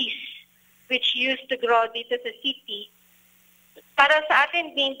mga trees which used to grow dito sa city. Para sa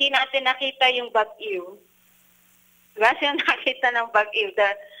atin, hindi natin nakita yung bagyo. Diba? Siya nakita ng bagyo,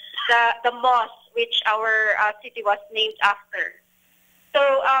 the moss which our city was named after. So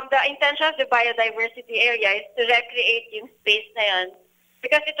the intention of the biodiversity area is to recreate yung space na yun.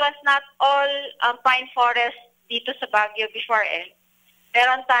 Because it was not all pine forest dito sa Baguio before eh.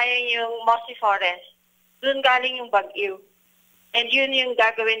 Meron tayo yung mossy forest. Doon galing yung bagyo. And yun yung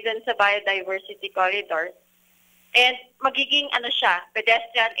gagawin dun sa biodiversity corridor. And magiging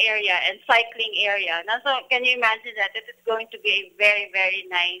pedestrian area and cycling area. Now, so can you imagine that? It is going to be a very, very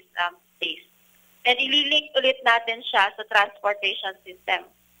nice space. And ililink ulit natin siya sa transportation system.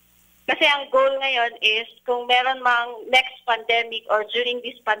 Kasi ang goal ngayon is kung meron mang next pandemic or during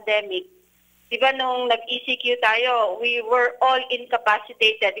this pandemic, di ba nung nag-ECQ tayo, we were all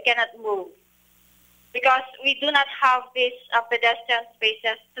incapacitated. We cannot move. Because we do not have these pedestrian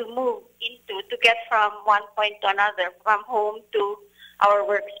spaces to move into to get from one point to another, from home to our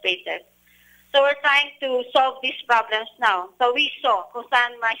workspaces. So we're trying to solve these problems now. So we saw kung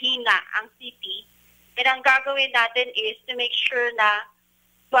saan mahina ang city. And ang gagawin natin is to make sure na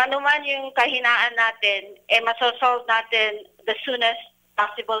kung ano man yung kahinaan natin, masosolve natin the soonest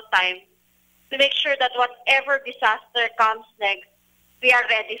possible time to make sure that whatever disaster comes next, we are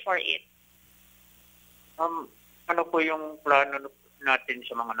ready for it. Ano po yung plano natin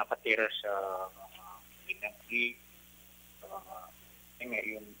sa mga nakatira sa Inangki?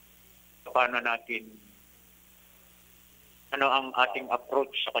 Yung paano natin, ano ang ating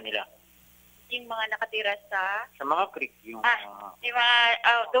approach sa kanila? Yung mga nakatira sa mga creek, yung mga,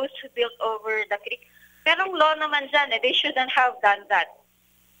 those who built over the creek. Merong law naman dyan, they shouldn't have done that.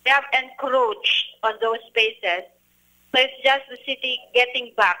 They have encroached on those spaces. So it's just the city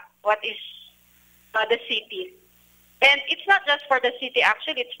getting back what is the city. And it's not just for the city,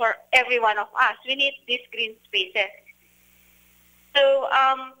 actually, it's for every one of us. We need these green spaces. So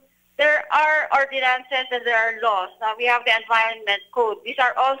there are ordinances and there are laws. We have the Environment Code. These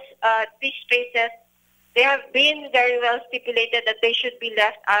are all these spaces. They have been very well stipulated that they should be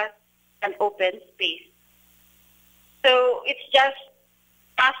left as an open space. So it's just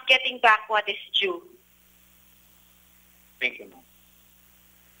us getting back what is due. Thank you, ma'am.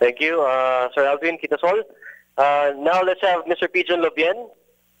 Thank you, Sir Alvin Quitasol. Now let's have Mr. Pigeon Lobien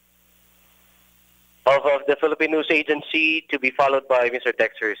of the Philippine News Agency to be followed by Mr.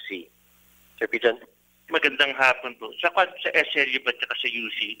 Dexter C. Sir Pigeon. Magandang hapon po. Sa SLU at sa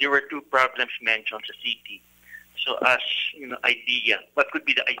UC, there were two problems mentioned sa city. So as idea, what could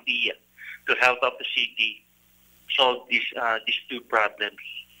be the idea to help out the city solve these two problems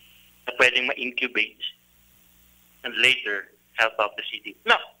na pwedeng ma-incubate and later help out the city?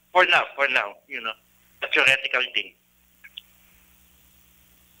 No, for now, a theoretical thing.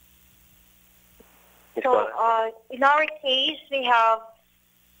 So in our case, we have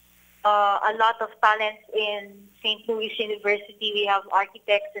a lot of talents in St. Louis University. We have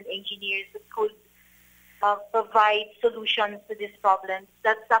architects and engineers who could provide solutions to these problems.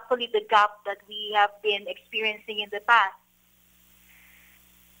 That's actually the gap that we have been experiencing in the past.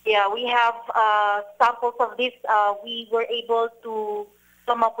 Yeah, we have samples of this. We were able to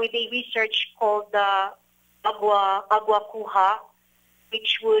come up with a research called the Agua Kuha,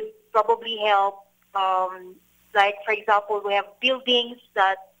 which would probably help. Like, for example, we have buildings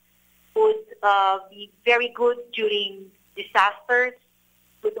that would be very good during disasters,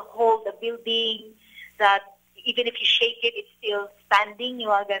 would hold a building that even if you shake it, it's still standing,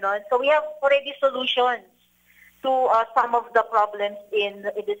 ganon. So we have already solutions to some of the problems in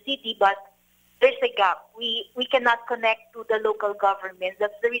the city, but there's a gap. We cannot connect to the local government.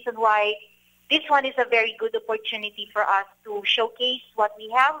 That's the reason why this one is a very good opportunity for us to showcase what we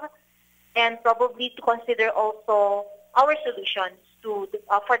have and probably to consider also our solutions to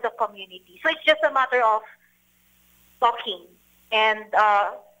for the community. So it's just a matter of talking and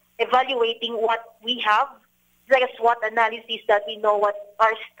evaluating what we have, like a SWOT analysis, that we know what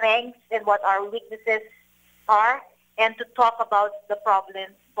our strengths and what our weaknesses are, and to talk about the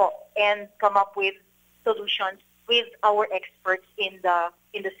problems and come up with solutions with our experts in the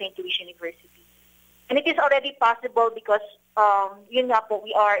St. Louis University. And it is already possible because yun nga po,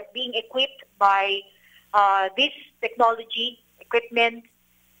 we are being equipped by this technology, equipment.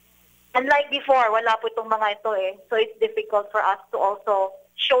 Unlike before, wala po itong mga ito eh. So it's difficult for us to also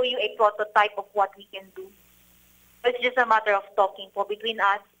show you a prototype of what we can do. It's just a matter of talking po between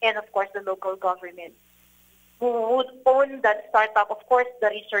us and, of course, the local government who would own that startup. Of course,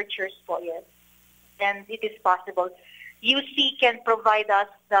 the researchers po, yes. And it is possible. UC can provide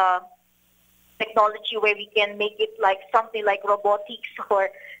us the technology where we can make it like something like robotics or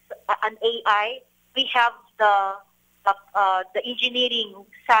an AI. We have the engineering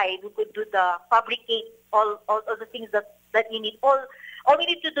side who could do the fabricate all the things that you need. All we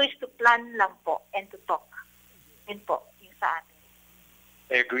need to do is to plan lang po and to talk. Yun po, yung sa atin.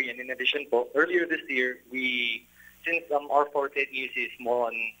 I agree. And in addition po, earlier this year, since our forte at UC is more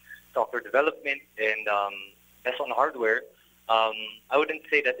on software development and less on hardware, I wouldn't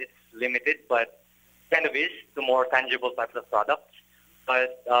say that it's limited, but kind of is to more tangible types of products.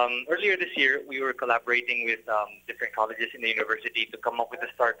 But earlier this year, we were collaborating with different colleges in the university to come up with a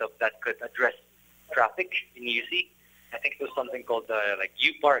startup that could address traffic in UC. I think it was something called like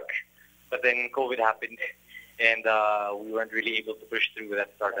U-Park, but then COVID happened, and we weren't really able to push through with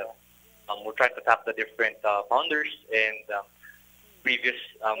that startup. We're trying to tap the different founders and previous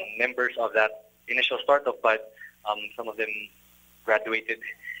members of that initial startup, but some of them graduated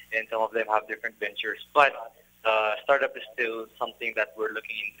and some of them have different ventures. But startup is still something that we're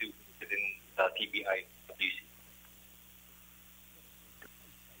looking into within the TBI of UC.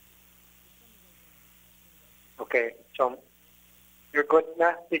 Okay, so you're good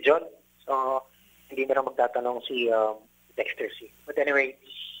na si John. So hindi na lang magtatanong si Dexter C. But anyway,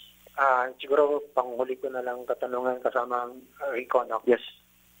 siguro panghuli ko na lang katanungan kasama ang Rico, no? Yes.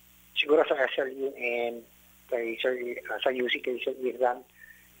 Siguro sa SLU and kay Sir, sa UC kay Sir Iran,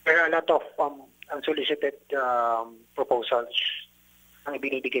 there are a lot of unsolicited proposals ang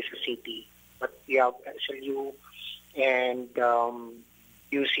ibinibigay sa city. But you have SLU and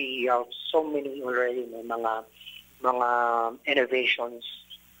UC, you have so many already, may mga innovations.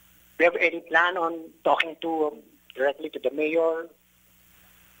 Do you have any plan on talking to directly to the mayor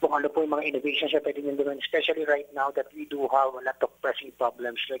kung ano po yung mga innovations na pwede nyo gawin, especially right now that we do have a lot of pressing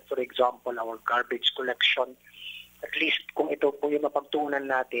problems, like for example, our garbage collection. At least kung ito po yung mapagtuunan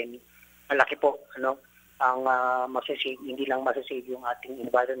natin, malaki po ang masasave, hindi lang masasave yung ating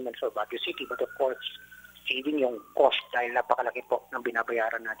environment for Baguio City, but of course, saving yung cost dahil napakalaki po ng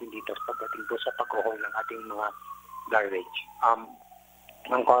binabayaran natin dito sa pagdating po sa pag-haul ng ating mga garbage.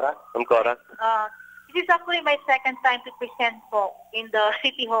 Ma'am Cora? Ma'am Cora? This is actually my second time to present po in the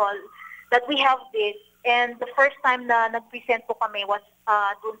City Hall that we have this. And the first time na nag-present po kami was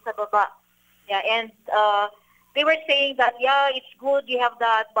dun sa baba. Yeah, and they were saying that, yeah, it's good, you have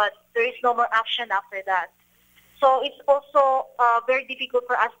that, but there is no more action after that. So it's also very difficult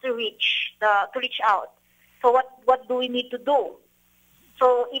for us to reach out. So what do we need to do?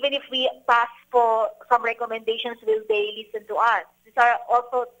 So even if we pass for some recommendations, will they listen to us? These are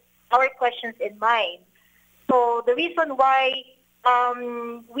also our questions in mind. So the reason why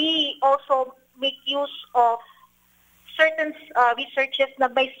we also make use of certain researches na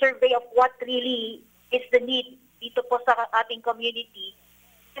may survey of what really is the need dito po sa ating community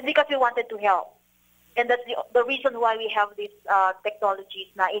is because we wanted to help. And that's the reason why we have these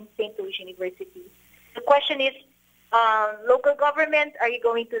technologies na in St. Louis University. The question is, local government, are you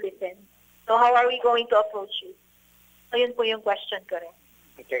going to listen? So how are we going to approach you? So yun po yung question ko rin.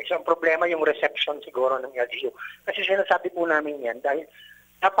 Okay, so ang problema yung reception siguro ng LGU. Kasi sinasabi po namin yan dahil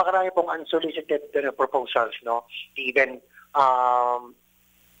napakarami pong unsolicited proposals, no? Even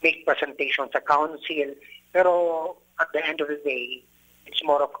make presentation sa council. Pero at the end of the day, it's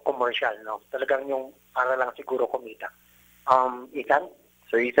more of commercial, no? Talagang yung para lang siguro kumita. Ethan?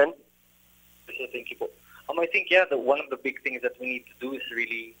 Sir Ethan? Thank you po. I think, yeah, one of the big things that we need to do is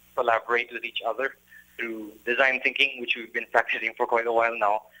really collaborate with each other through design thinking, which we've been practicing for quite a while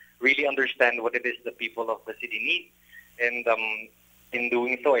now, really understand what it is the people of the city need. And in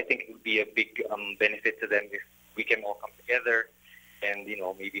doing so, I think it would be a big benefit to them if we can all come together and,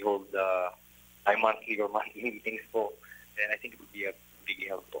 maybe hold bi-monthly or monthly meetings po. Then I think it would be a big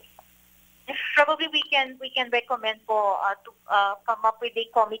help po. Probably we can recommend po to come up with a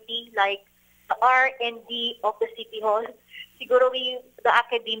committee like the R&D of the City Hall, siguro the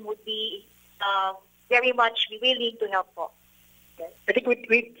academe would be very much willing to help po. Yes. I think with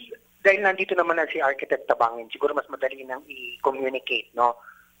dahil nandito naman na si Architect Tabangin, siguro mas madali nang i-communicate, no?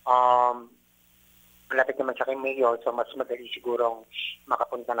 Malapit naman sa kay Mayor, so mas madali siguro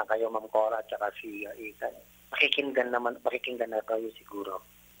makapunta na kayo, Ma'am Cora, at saka si Ethan. Pakikinggan na kayo siguro.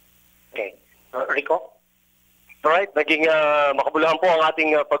 Okay. Rico? Alright, naging makabuluhan po ang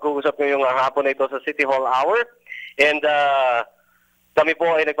ating pag-uusap ngayong hapon na ito sa City Hall Hour. And kami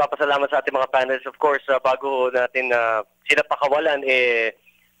po ay nagpapasalamat sa ating mga panelists. Of course, bago natin sila pakawalan,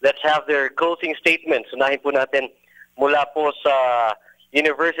 let's have their closing statements. Unahin po natin mula po sa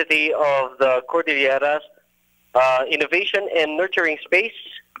University of the Cordilleras Innovation and Nurturing Space,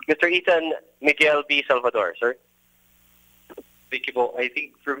 Mr. Ethan Miguel B. Salvador, sir. Thank you, Bo. I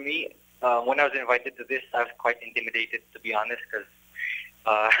think for me, when I was invited to this, I was quite intimidated, to be honest, because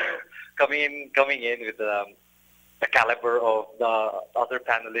coming in with the caliber of the other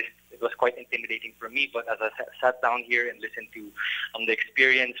panelists, it was quite intimidating for me. But as I sat down here and listened to the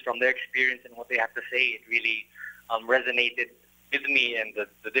experience, from their experience and what they have to say, it really resonated with me and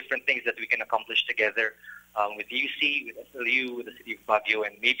the different things that we can accomplish together with UC, with SLU, with the City of Baguio,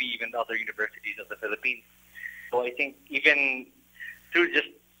 and maybe even the other universities of the Philippines. So I think even through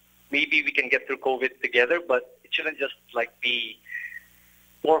just maybe we can get through COVID together, but it shouldn't just like be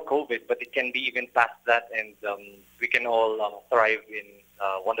for COVID, but it can be even past that, and we can all thrive in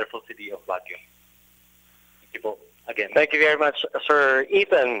wonderful city of Baguio. Thank you both again. Thank you very much, Sir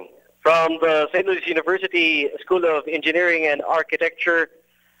Ethan. From the St. Louis University School of Engineering and Architecture,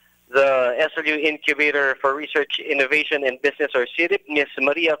 the SLU Incubator for Research, Innovation, and Business, or CIRIP, Ms.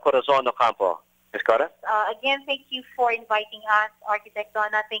 Maria Corazon Ocampo. Ms. Cora? Again, thank you for inviting us, Architect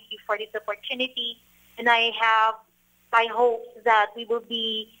Donna. Thank you for this opportunity. And I hope that we will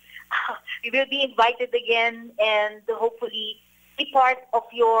be invited again and hopefully be part of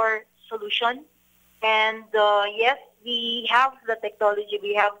your solution. And yes, we have the technology,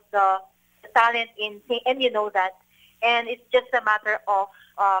 we have the talent and you know that. And it's just a matter of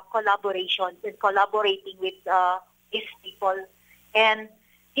collaboration and collaborating with these people. And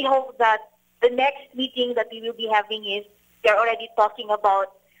we hope that the next meeting that we will be having is they're already talking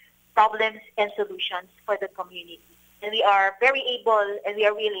about problems and solutions for the community. And we are very able and we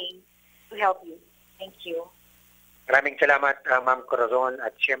are willing to help you. Thank you. Maraming salamat, Ma'am Corazon,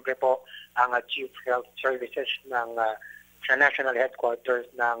 at siyempre po ang Chief Health Services ng sa National Headquarters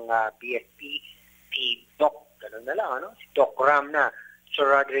ng BFP, si Doc, ganun na lang, ano? Si Doc Ram na, Sir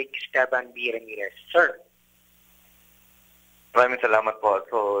Roderick Esteban B. Ramirez. Sir. Maraming salamat po.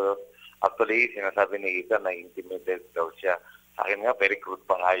 So, actually, sinasabi ni Ethan na intimidated daw siya. Sa akin nga, very crude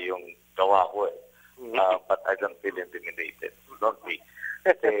pa nga yung gawa ko eh. But I don't feel intimidated. Don't be.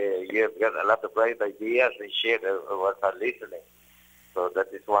 You've got a lot of bright ideas and share what are listening. So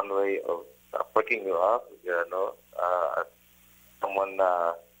that is one way of picking you up, you know, as someone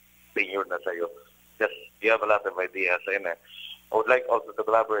tenured na sa'yo. Just, you have a lot of ideas. And I would like also to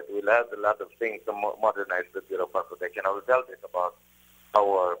collaborate. We'll have a lot of things to modernize the Bureau of Protection. I will tell this about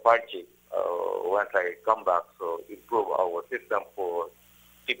our partnership once I come back, so improve our system for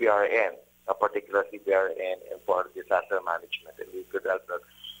CBRN, a particular CBRN, and for disaster management. And we could help that.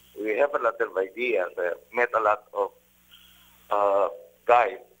 We have a lot of ideas. Met a lot of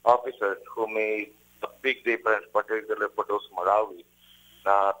guys, officers who made a big difference, particularly for those Marawi,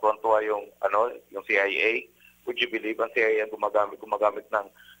 na tuwan-tuwa yung CIA. Would you believe ang CIA ang gumagamit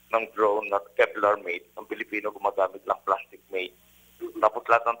ng drone na Kevlar made, ang Pilipino gumagamit lang plastic made. Tapos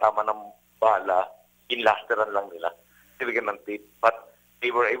lahat ng tama ng bala, inlasteran lang nila. Talaga ng tip. But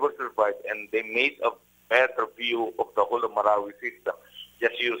they were able to survive and they made a better view of the whole of Marawi system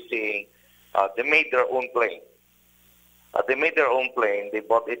just using, they made their own plane. They made their own plane. They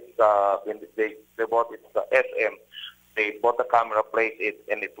bought it, they bought it SM. They bought a camera, placed it,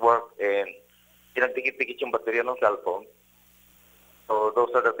 and it worked. And pinagdikit-dikit yung baterya ng cellphone. So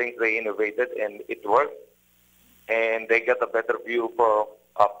those are the things they innovated, and it worked. And they got a better view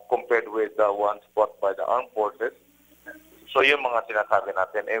compared with the ones bought by the armed forces. So yung mga sinasabi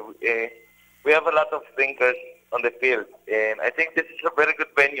natin. We have a lot of thinkers on the field. And I think this is a very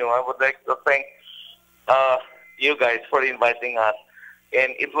good venue. I would like to thank you guys for inviting us.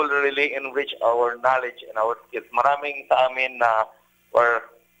 And it will really enrich our knowledge and our skills. Maraming sa amin na we're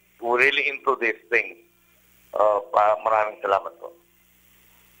really into these things. Maraming salamat po.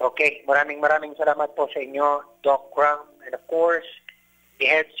 Okay, maraming salamat po sa inyo, Doc Ram, and of course, the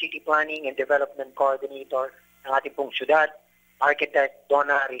Head City Planning and Development Coordinator ng ating pong syudad, Architect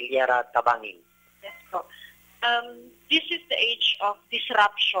Donna Riliera Tabangin. Yes po. This is the age of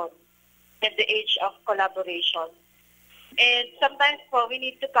disruption. and the age of collaboration. And sometimes we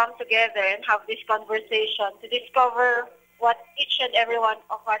need to come together and have this conversation to discover what each and every one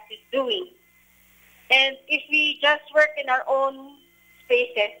of us is doing. And if we just work in our own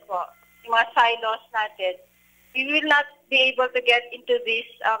spaces, yung mga silos natin, we will not be able to get into this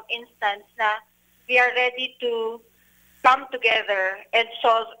instance na we are ready to come together and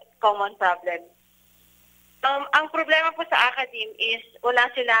solve common problems. Ang problema po sa academe is wala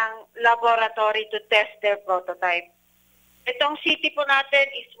silang laboratory to test their prototype. Itong city po natin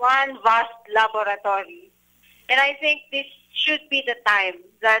is one vast laboratory. And I think this should be the time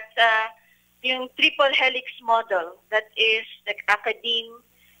that yung triple helix model, that is the academe,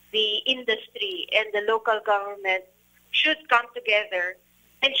 the industry, and the local government should come together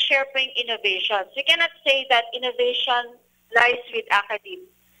and sharpen innovations. You cannot say that innovation lies with academe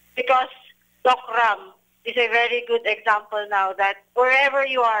because DocRam is a very good example now that wherever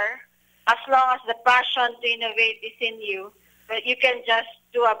you are, as long as the passion to innovate is in you, you can just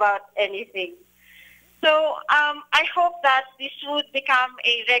do about anything. So I hope that this would become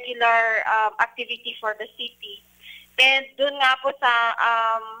a regular activity for the city. And dun nga po sa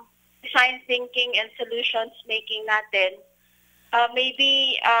design thinking and solutions making natin,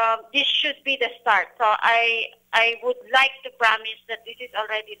 maybe this should be the start. So I would like to promise that this is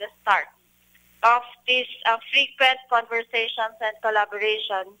already the start of these frequent conversations and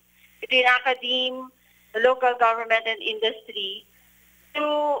collaboration between academe, the local government, and industry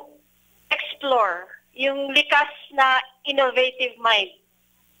to explore yung likas na innovative mind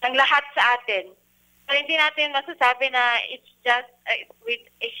ng lahat sa atin. So, hindi natin masasabi na it's just with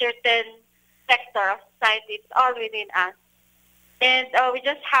a certain sector of society. It's all within us. And we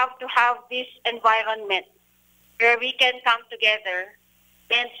just have to have this environment where we can come together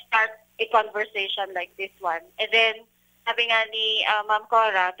and start a conversation like this one. And then, sabi nga ni Ma'am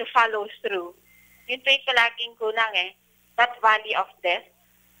Cora, to follow through. Yun po yung palaging kulang that valley of death.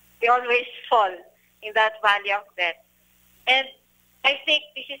 We always fall in that valley of death. And I think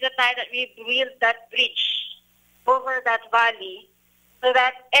this is the time that we build that bridge over that valley so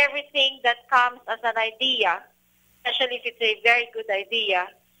that everything that comes as an idea, especially if it's a very good idea,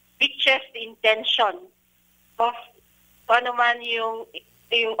 reaches the intention of ano man yung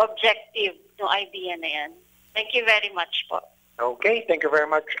objective ng idea na yan. Thank you very much po. Okay, thank you very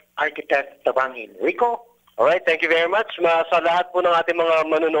much, Architect Tabangin. Rico? Alright, thank you very much. Sa lahat po ng ating mga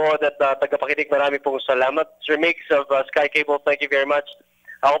manunood at tagapakinig, marami pong salamat. Sir Mix of Sky Cable, thank you very much.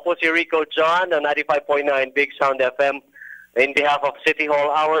 Ako po si Rico John, 95.9 Big Sound FM. In behalf of City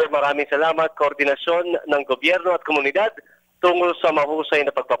Hall Hour, maraming salamat. Koordinasyon ng gobyerno at komunidad tungkol sa mahusay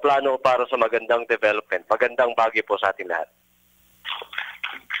na pagpaplano para sa magandang development. Magandang bagyo po sa ating lahat.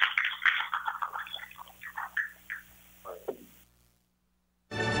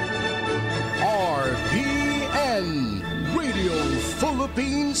 RPN Radio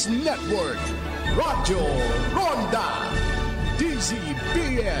Philippines Network, Radyo Ronda,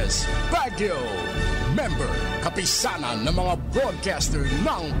 DZBS Baguio, member kapisanan ng mga broadcaster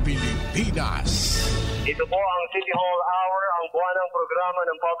ng Pilipinas. Ito po ang City Hall Hour, ang buwanang programa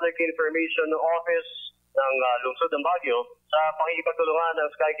ng Public Information Office ng Lungsod ng Baguio sa pakikipagtulungan ng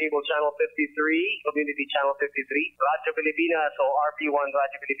Sky Cable Channel 53, Community Channel 53, Radyo Pilipinas o RP1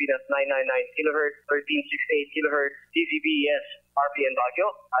 Radyo Pilipinas 999 kHz, 1368 kHz, DZBS RPN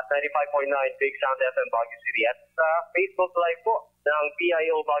Baguio at 95.9 Big Sound FM Baguio City at sa Facebook Live po ng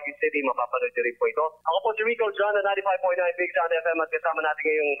PIO Baguio City, mapapanood rin po ito. Ako po si Rico John ng 95.9 Big Sound FM at kasama natin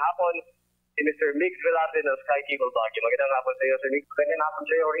ngayong hapon si Mr. Mix Velate ng Sky Cable Baguio. Magandang hapon sa iyo, Sir Mix. Magandang hapon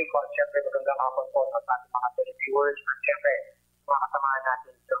sa iyo, Rico. Siyempre, magandang hapon po sa ating mga televiewers at siyempre, mga kasamahan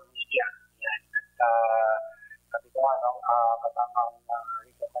natin sa media. Yan. At sabi ko kasamang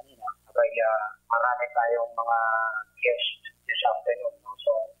Rico kanina, marami tayong mga guests this afternoon. No?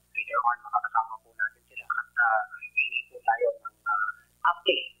 So, later on, makakasama po natin sila at hindi po tayo ng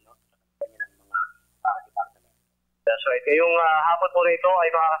update no? sa kanilang mga department. That's right. Ngayong hapon po nito ay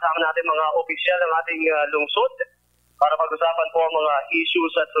makakasama natin mga opisyal ng ating lungsod para pag-usapan po ang mga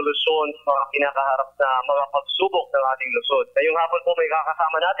issues at solusyon sa mga kinakaharap na mga pagsubok ng ating lungsod. Ngayong hapon po may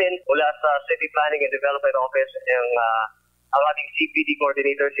kakasama natin mula sa City Planning and Development Office ang ating CPD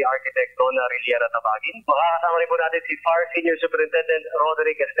Coordinator, si Architect Donna Riliera Tabagin. Makakasama rin po natin si FAR Senior Superintendent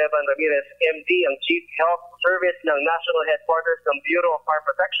Roderick Esteban Ramirez, MD, ang Chief Health Service ng National Headquarters ng Bureau of Fire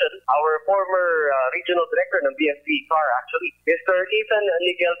Protection, our former Regional Director ng BFP CAR actually, Mr. Ethan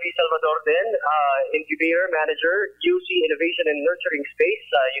Miguel V. Salvador din, Incubator Manager, QC Innovation and Nurturing Space,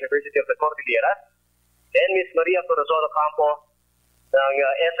 University of the Cordillera, and Ms. Maria Corazon Ocampo, ng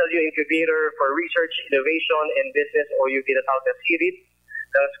SLU Incubator for Research, Innovation, and Business o yung tinatawag na CIRIT,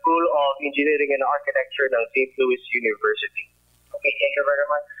 ng School of Engineering and Architecture ng St. Louis University. Okay, thank you very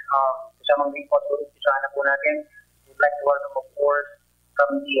much. Kasamang din po at ulit na po natin. We'd like to welcome, of course,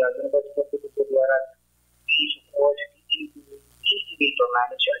 from the University of Cordilleras, he's, of course, the Incubator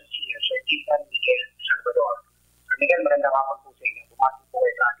Manager, Sir Ethan Miguel Salvador. Sir Miguel, magandang hapon po sa inyo. Bumati po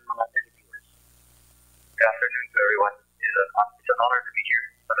kayo sa ating mga televiewers. Good afternoon to everyone. It's an honor to be here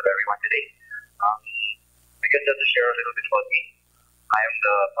in front of everyone today. I guess just to share a little bit about me. I am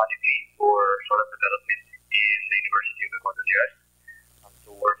the project lead for startup development in the University of the Cordilleras.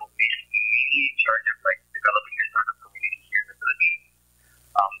 So we're mainly in charge of developing the startup community here in the Philippines.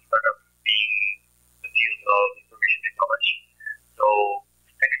 Startup being the field of information technology. So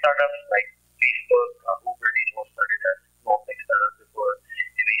tech startups like Facebook, Uber, these all started as small tech startups before,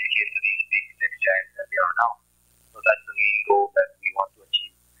 and they became to these big tech giants that they are now. So that's the main goal that we want to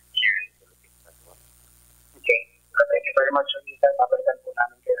achieve here in the Philippines as well. Okay. Thank you very much, Sir Ethan. Babalikan po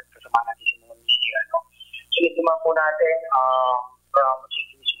namin kayo at kasama natin sa mga media. Sunod naman po natin from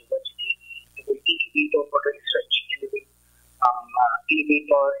St. Louis University, the Incubator for the Research Innovator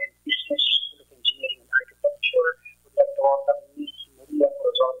and Business School of Engineering and Architecture. We'd like to welcome Ms. Maria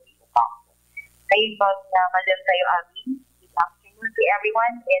Corazon Ocampo. Ayun po, madam tayo, Abby. Good afternoon to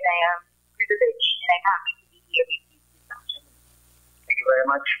everyone, and I am privileged and I'm happy to be here with you this afternoon. Thank you very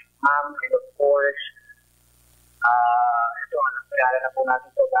much, ma'am. And of course, ito, nagpagala na po natin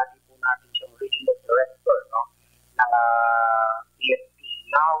ito. Dati po natin siyang Regional Director ng PFP.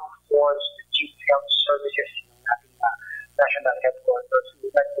 Now, of course, the Chief Health Services ng ating national headquarters. We'd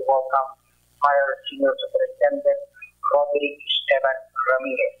like to welcome Fire Senior Superintendent Roderick Esteban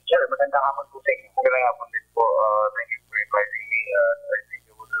Ramirez. Sir, magandang hapon po sa inyo. Magandang hapon din po. Thank you for inviting me. I think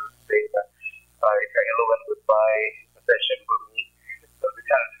I would say that it's a hello and goodbye session for me. So the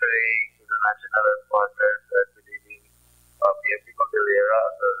transferring to the national headquarters to the PFP Cordillera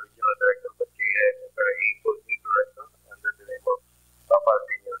as a regional director, but we have a very able new director under the name of our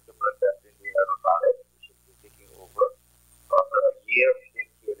senior superintendent in Rosales, which should be taking over after a year in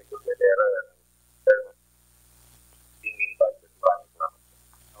the Cordillera and being invited to Rosales.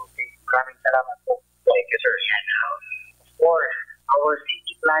 Okay, maraming salamat po. Thank you, sir. And of course, our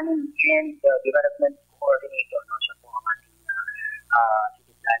city planning and development coordinator, siya po ang ating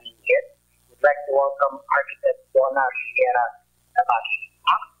city planning head. We'd like to welcome Architect Donna Rivera Tabangin.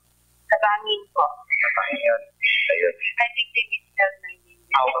 Tabangin po. Tabangin yun. Ayun. I think they misspelled my name.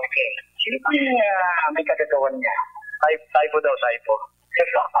 Okay. Sino po may kagagawan niya? Typo daw, typo.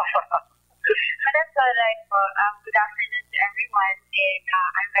 But that's all right po. Good afternoon to everyone, and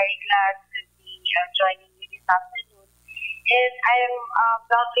I'm very glad to be joining you this afternoon. And I'm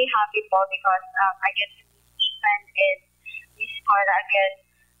doubly happy po because I get to meet Ethan and Miss Cora again.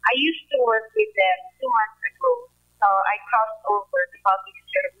 I used to work with them 2 months ago, so I crossed over to public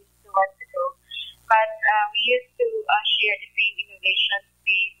service 2 months ago. But we used to share the same innovation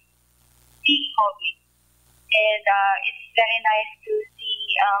space pre-COVID. And it's very nice to see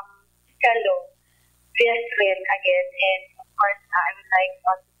fellow veteran again. And of course, I would like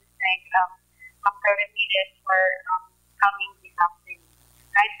also to thank Dr. Ramirez for coming this afternoon.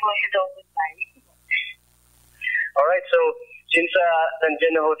 Right po, hello, goodbye. Alright, so since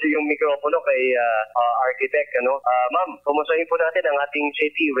nandiyan na ho yung mikropono kay architect, ma'am, kumustahin po natin ang ating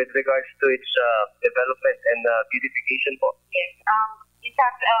city with regards to its development and beautification po. Yes, in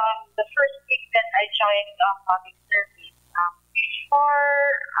fact, the first week that I joined public service,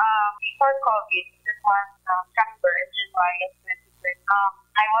 before COVID, that was September and January of 2020,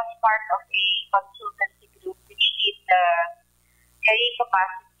 I was part of a consultancy group which did the carrying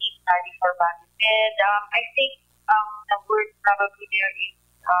capacity study for Baguio. And I think the word probably there is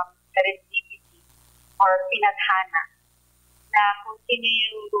serendipity or pinadhana na kung sino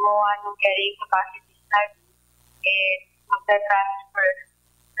yung gumawa ng carrying capacity study magta-transfer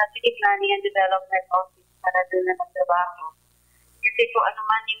sa City Planning and Development Office para doon na magtrabaho. Kasi kung ano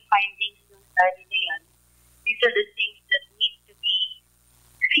man yung findings ng study na yan, these are the things that need to be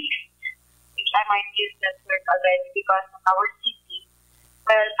fixed, which I might use that word already because our city,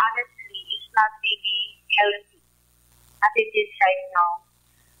 well, honestly, is not really healthy as it is right now.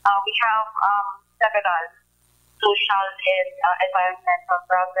 We have several social and environmental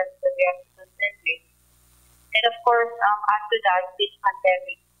problems that we have to contend with. And of course, add to that, this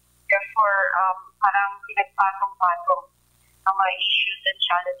pandemic. Therefore, parang pinagpatong-patong ang mga issues and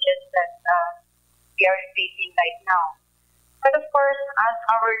challenges that we are facing right now. But of course, as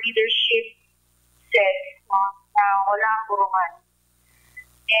our leadership says, na wala ang burungan.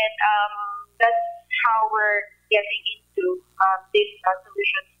 And that's how we're getting into this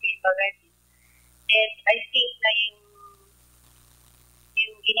solution space already. And I think na yung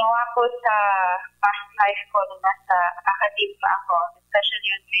ginawa ko sa past life ko nung nasa academe pa ako,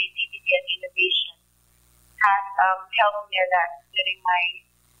 especially on creativity and innovation, has helped me a lot during my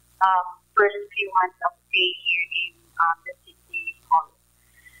first few months of stay here in the city hall.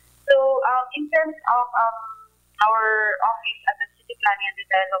 So in terms of our office at the City Planning and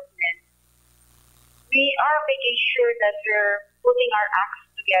Development, we are making sure that we're putting our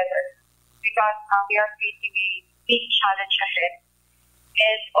acts together because we are facing a big challenge ahead.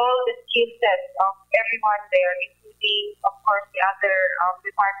 And all the skill sets of everyone there, including, of course, the other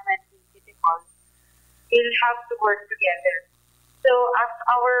departments in City Hall, will have to work together. So as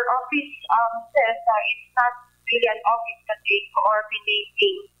our office says, it's not really an office, but a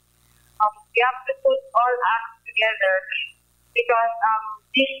coordinating. We have to put all acts together because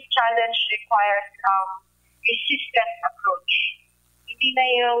this challenge requires a systems approach. Hindi na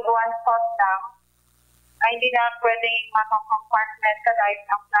yung one thought lang, hindi na pwedeng maka-compartmentalize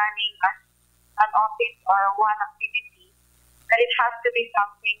ang planning as an office or one activity, that it has to be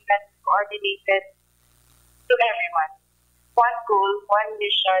something that's coordinated to everyone. One goal, one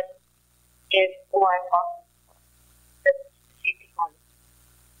mission, is one office. That's the City Hall.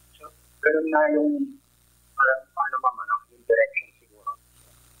 So, ganun na yung yung direction siguro.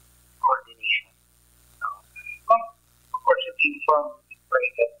 Coordination. Of course, you came from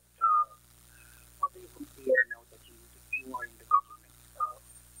private. How do you compare now that you are in the government?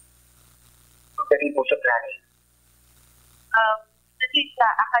 Comparing po sa planning. Sa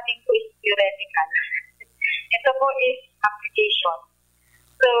academic ko is theoretical. Ito po is application.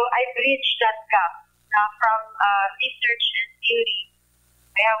 So I bridged that gap. Now from research and theory,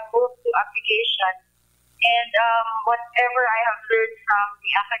 I have moved to application. And whatever I have learned from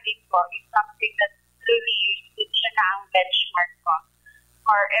the academic ko is something that's really useful siya na ang benchmark ko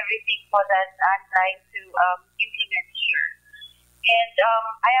for everything po that I'm trying to implement here. And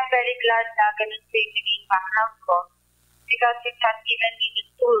I am very glad na ganun po yung naging background ko because it has given me the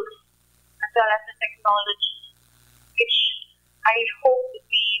tools as well as the technology which I hope to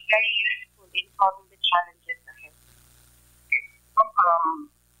be very useful in solving the challenges ahead. Okay.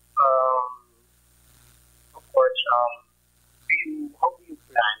 Of course, how do you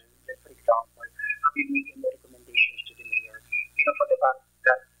plan, like for example, have you made any recommendations to the mayor? For the fact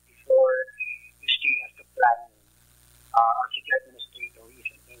that before you stay as the planning, city administrator,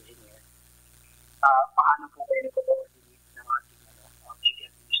 is an engineer, paano po kayo nagpo-coordinate ng ating city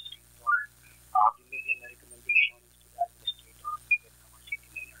administrator? Have you made any recommendations to the administrator given our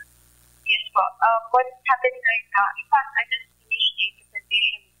city mayor? Yes po. What's happening right now, in fact, I just finished a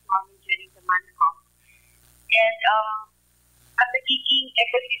presentation this morning during the MANCOM. And ang nagiging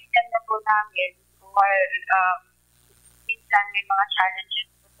ecosystem na po namin, while minsan may mga challenges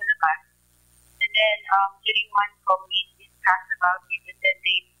po sa labas, and then during MANCOM, we discussed about it, and then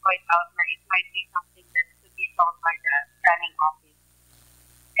they point out that it might be something that could be solved by the planning office.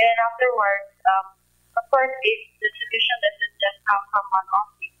 And afterwards, of course, the solution doesn't just come from one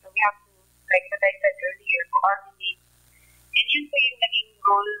office, so we have to, like what I said earlier, coordinate. And yun po yung naging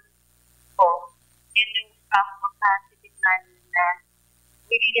role ko in yung staff ko sa city planning na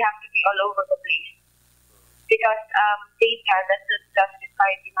we really have to be all over the place. Because data doesn't just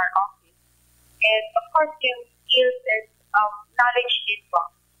reside in our office. And of course, yung skills and knowledge din po.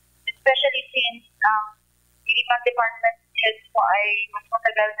 Especially since the department heads po ay mas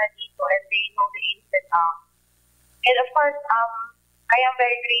matagal na dito and they know the ins and outs. And of course, I am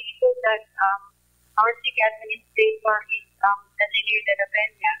very grateful that our city administrator is Engineer De La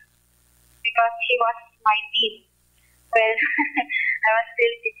Peña because he was my dean when I was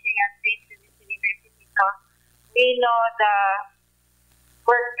still teaching at St. Louis University. So we know the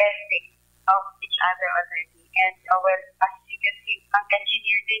work ethic of each other already. And well, as you can see, ang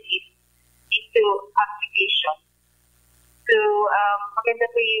engineer din is into application. So maganda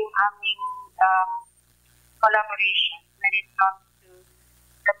po yung aming collaboration when it comes to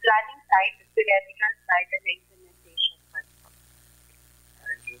the planning side, the theoretical side, and the implementation side.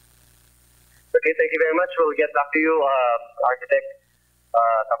 Thank you. Okay, thank you very much. We'll get back to you, Architect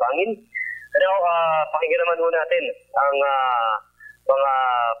Tabangin. Now, pakinggan naman muna natin ang mga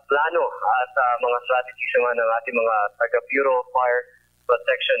plano at mga strategies naman ng ating mga taga-Bureau of Fire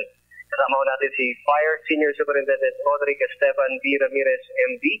Protection. Kasama ko natin si Fire Senior Superintendent Roderick Esteban B. Ramirez,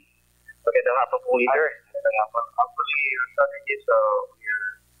 MD. Magandang hapon po, leader. Actually, your strategy is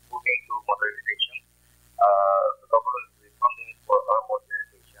we're moving to modernization. The government is funding for our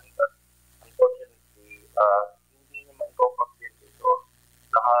modernization, but unfortunately, hindi naman iko-complete ito.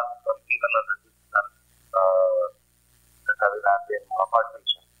 Lahat ng another distance nasabi natin mga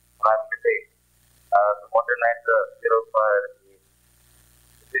partition. Marami kasi to modernize the Bureau of Fire is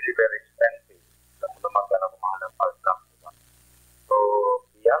really very expensive. Kasi naman ka na kumahal ng fire truck. Diba? So,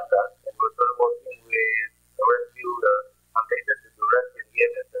 beyond that, and we're still working with the rescue, related to the rescue and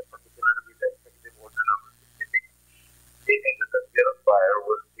EMS, and particularly with the executive order number 66, stating that the Bureau of Fire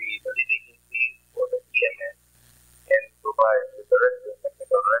will be the lead agency for the EMS and provide with the rescue and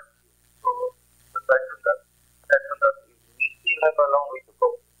technical rescue. So, aside from that, we still have a long way to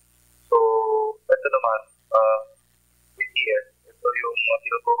go. So, ito naman, with ES, ito yung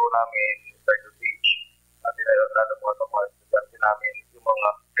tinuturo namin inside the beach. At lalo mga estudyante namin, yung mga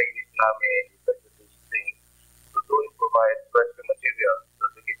trainees namin inside the beach thing, to do is provide rescue material so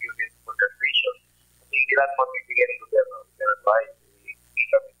they can use it for their station. Kasi hindi lahat magbibigyan ng gobyerno. They can advise, we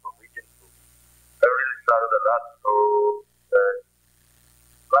coming from Region 2. I really started a lot. So,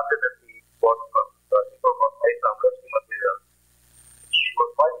 granted that we bought some rescue material, which was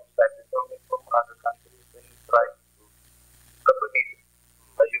quite expensive coming from other countries, and we tried to replicate it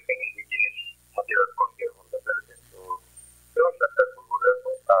by using indigenous materials from here, from the Philippines. So, we were successful with that.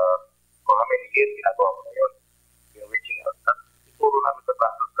 For how many years ginagawa ko na yun, we're reaching out. At siguro namin sa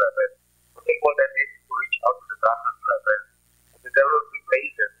grassroots level. What we call that is to reach out to the grassroots level. Kasi there will be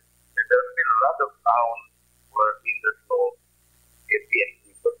places, and there will be a lot of towns where in there's no APNC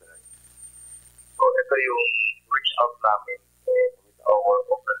personnel. So, ito yung reach out namin with our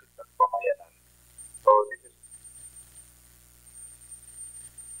open distance pamayanan. So, this is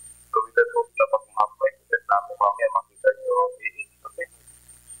so with that hope na pag-apply to that namin mamaya makita nyo,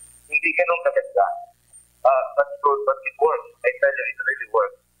 hindi ganun kaganda. That's good, but it works. I tell you, it really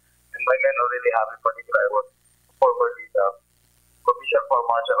works. And my men are really happy, particularly I was formerly the provincial for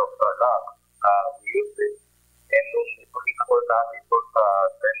marshal of law. We used it. And nung ipakita ko dati ito sa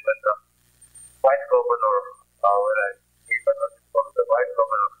when the Vice Governor, when I gave an assist from the Vice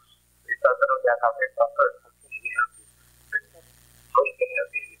Governor, itatanong niya kami, Doctor, how can we help you? How can I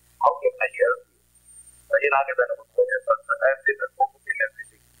help you? How can I help you? Ayun natin na nagpunta niya. I've been focusing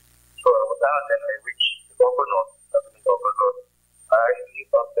everything. So, then I reached the Governor, sabi ng Governor, I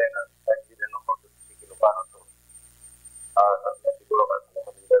need up then, and I didn't know how to speak Ilocano. So, sabi niya, siguro kasi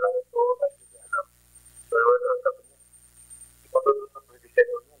nakamila lang ito, hindi niya alam. So, sabi niya, ipatutunan ko yung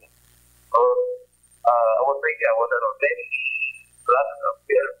second niya. I was thinking, I was then he planted a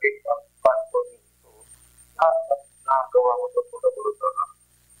very big fund for me. So, nakagawa ko ito po na bulutol na.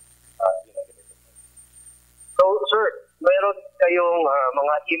 So, sir, meron kayong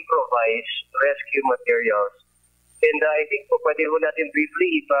mga improvised rescue materials. And I think po pwede ho natin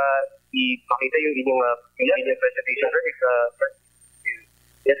briefly ipakita yung inyong presentation, sir.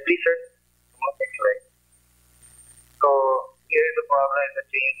 Yes, please, sir. So, here is the problem that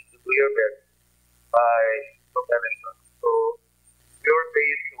changed to your bed by Propellenton. So, we were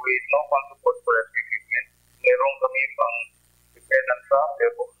faced with no fund support for rescue equipment. Meron kami pang dependent truck,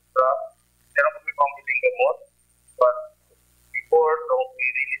 airbox truck. Meron kami pang biling gamot. But before, we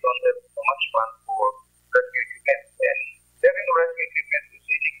really don't have so much fund for rescue equipment. And having rescue equipment is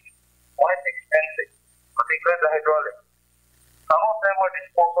really quite expensive, particularly the hydraulic. Some of them are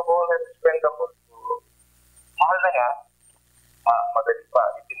disposable and expendable. So, mahal na nga, madali pa.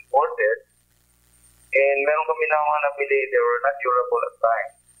 It's imported. And meron kami na mga nabili, they were not durable at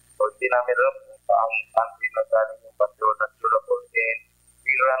times. So, hindi namin alam kung saan country na galing yung but they were not durable. And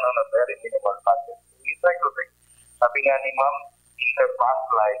we run on a very minimal budget. So, we try to think. Sabi nga ni Ma'am, in her past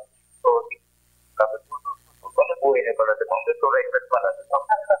life, so, sabi ko, ano po yun? Kung ito corrected pala.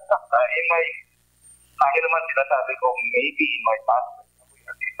 In my, sa akin naman sinasabi ko, maybe in my past life,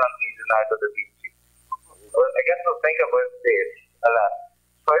 assistant in Leonardo da Vinci. But I guess to think about this a lot.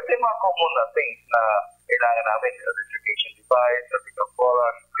 So, ito yung mga common na things na kailangan namin, electrification device, vertical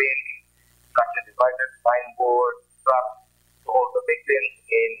collar, screen, traction devices, signboard, strap, so all the big things,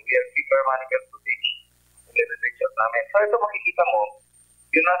 and we have keeper mannequins to teach in the pictures namin. So, ito makikita mo,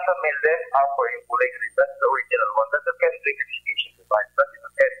 yung nasa may left upper, yung kulay green, that's the original one. That's the Ken electrification device. That is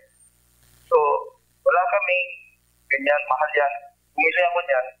a Ken. So, wala kaming ganyan, mahal yan. Bumili ako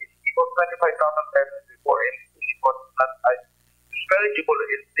niyan, it was 25,000 pesos before, and it was not, it's eligible,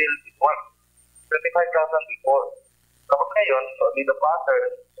 it still, it works. 25,000 before. Tapos ngayon, so need the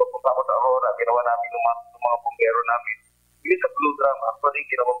pattern, so punta ko sa Aurora, ginawa namin ng mga bumbero namin. Yung sa blue drum, actually,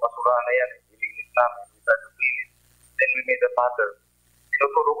 ginawang basurahan na yan, nilinis namin, we tried to clean it. Then we made the pattern.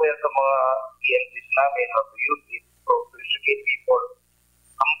 Tinuturo ko yan sa mga EMTs namin, how to use it, so to educate people.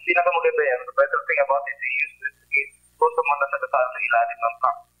 Ang pinakamaganda yan, the better thing about it, they use to educate kung sa mga nasagasaan sa ilalim ng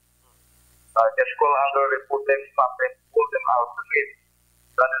truck. Just call under, put them, stop them, pull them out the field.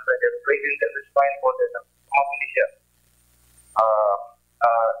 Rather than just breaking them the spine for them, mabilis yan.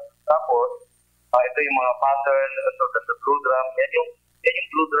 Tapos, ito yung mga pattern, so the blue drum, yan yung Yan yung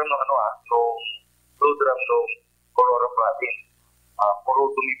blue drum ng nung blue drum nung Aurora province. Puro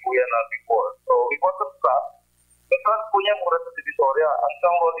dumi po yan before. So, we bought some scrap. Yung scrap po niya mura sa Divisoria. Ang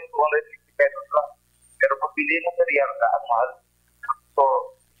isang roll is 250 pesos lang. Pero pag bili mo sa Rialta, ang mahal. So,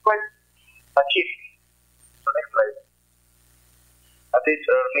 it's quite cheap. So, next slide. At it's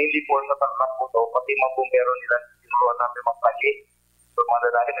mainly po sa Tarlac po to, pati mga bumbero nila, sinuruan namin magpagi. So, mga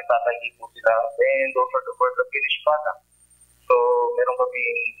lalaki nagtatagi po sila. And those are the finished product. So, meron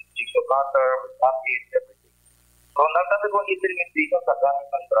kaming jigsaw cutter, copies, everything. So, nagtatagawang implement dito sa gamit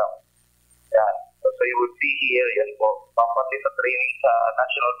ng drum. Yan. So, you will see here, yan po. Pati sa training sa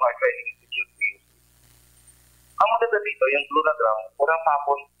National Fire Training Institute. Ang maganda dito, yung blue na drum, unang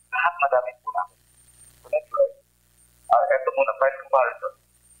tapon, lahat na gamit po namin. So, next slide. Ito muna, price comparison.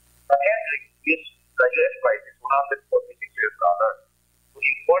 The Hendrix is the US price is $146. To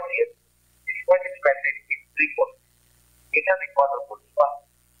import it, it's quite expensive. It's 3 It has a quadruple pa.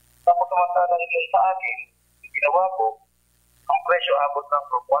 Tapos samantalang yung sa akin, yung ginawa ko, ang presyo abot lang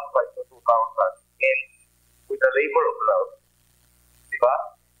from 1,500 to 2,000 and with the labor of love. Diba?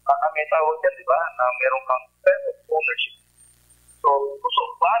 May tawag yan, diba, na meron kang sense of ownership. So, gusto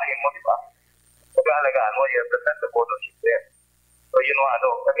pare mo, diba? Pag-aalagaan mo, you have the sense of ownership there. So, yun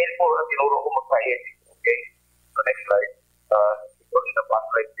kami po, tinuro ko magpa-edit. Okay? So, next slide. Ito in the past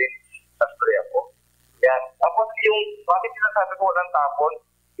slide din, sastre ako. Yan. Tapos yung, bakit sinasabi ko ng tapon,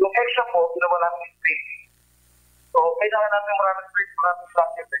 yung extra po, ginawa namin straight. So, kailangan natin maraming straight, maraming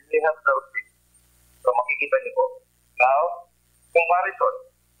structure, then we have the straight. So, makikita niyo po. Now, comparison.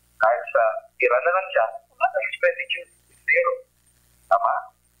 Dahil sa tira na lang siya, wala na expenditure is zero. Tama?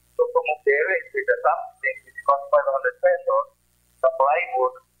 So, kung mag-zero is with the something, it costs 500 pesos. Sa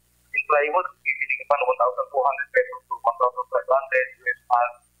plywood, in plywood, bibili ka pa ng 1,200 pesos to 1,500 US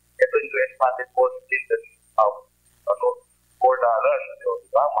pounds. Ito yung US patent board din of $4.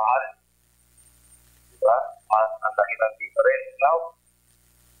 Diba? Mahal. Diba? Ang dahilan different. Now,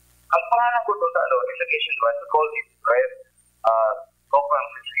 ang pangalan ko doon sa execution device, we call it program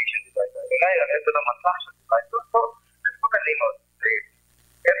execution device. Ngayon, ito naman traction device. So, let's put a name of it.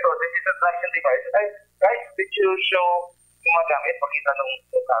 Ito, this is a traction device. Guys, did you show yung mga gamit? Makita ng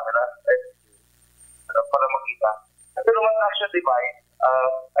camera. Para makita. Ito naman traction device.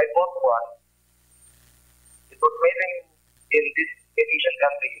 I bought one. It was made in this Asian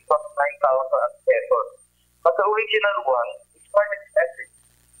country. It cost 9,000 pesos. But the original one is quite expensive.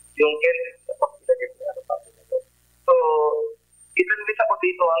 Yung Genesis, so, itinbis ako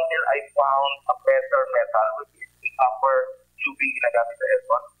dito until I found a better metal, which is the copper tubing ginagamit sa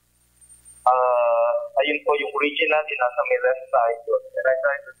aircon. Ayun po yung original, yung nasa may left side yun. And I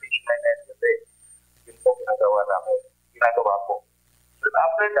tried to finish my net today. Yun po ginagawa po. So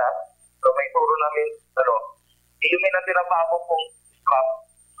after that, so may turo namin, yung may natira pa ako pong strap,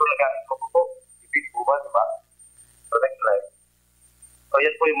 so nagamit ko po. Ibig po ba, diba? So next slide. So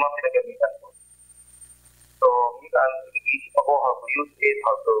yan po yung mga pinagamitan ko. So, minsan, nag-iisip ako how to use it,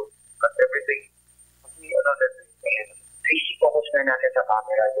 how to cut everything. Kasi, basic focus na natin sa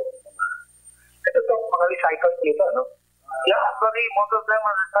camera yung ito mga recycles dito, Yeah, actually, most of them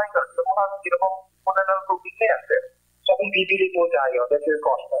are recycled. So, muna ng tubig na yan, sir. So, kung bibili po tayo, that will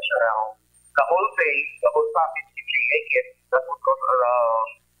cost us around the whole thing, the whole package, if you make it, that would cost around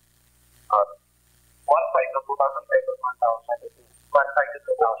 1,500 to 2,000 pesos, 1,500 to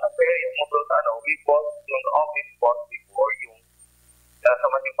 2,000. Pero yung model we bought yung office bought before yung sa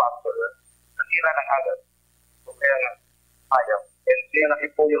manufacturer, nasira ng agad. So, kaya nga, ayaw. And kaya na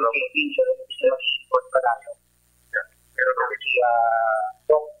po yung locating siya, import pa tayo. Yeah. Pero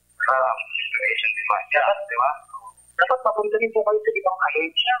situation device. Yeah, di ba? Dapat papunta rin po kayo sa ibang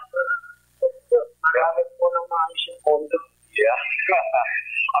ahensya. Magamit po ng maayos yung condo. Yeah.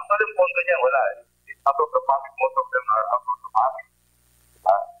 Actually, yung condo niya, wala. Out of the public, most of them are out of the public.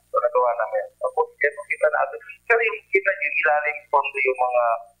 So, nagawa namin. Tapos, kita natin. Pero yung kita yung ilalim condo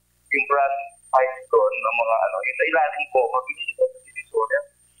yung brand ice doon ng mga yung sa ilalim ko, mabili ko sa Divisoria.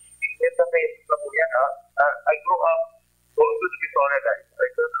 In the face na po yan, I grew up going to Divisoria, guys. I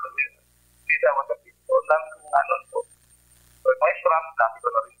go to Divisoria was a bit. So, lang kung po. So, may strap, dati ko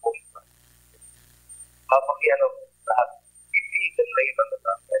na rin po. Kapag lahat. It's and late on the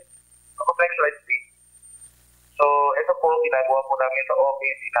top, guys. Ako, next slide, please. So, ito po, ginagawa po namin sa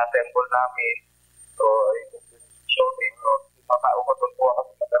office, inassemble namin. So, showing, matao ko doon po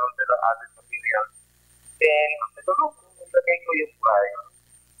kasi magkaroon sila added material. Then, ito no, nilagay ko yung price,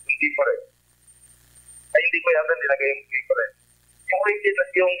 hindi pa rin. Hindi ko yata nilagay yung difference. Yung original,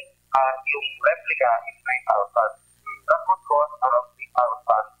 yung replica is 9,000. That would cost around 3,000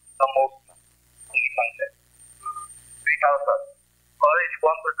 the most na, ang isang set. 3,000. Or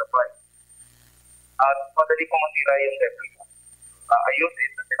yung replica.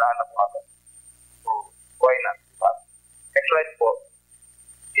 Ayusin na sinahanap mo agad. So, why not? Diba? Next slide po.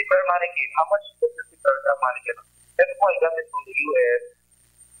 Seatbelt mannequin. How much does the seatbelt mannequin? Ito po, I got it from the US.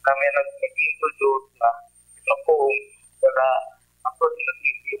 Kami nag-introduce na ito po, para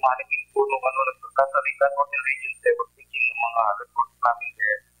approximately yung mannequin po nung nagkasalitan ko ng region 7 teaching yung mga recruits namin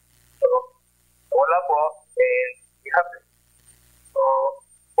there. So, wala po, and we have it. So,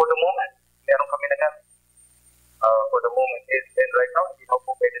 for the moment, meron kami na yan. For the moment, and right now, hindi na po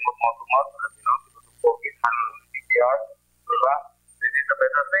pwede mag-mouth-to-mouth, because po, it's handled on CPR, diba? This is a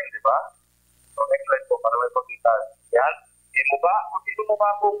better thing, diba? So, next slide po, para may pagkita. Yan. Kung sino mo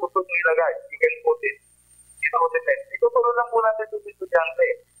ba po gusto nyo ilagay, you can put it. Ito po depende. Ituturo lang po natin ito sa estudyante.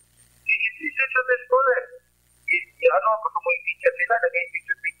 Isi-issue sa scholar. Gusto mo yung teacher nila, lagay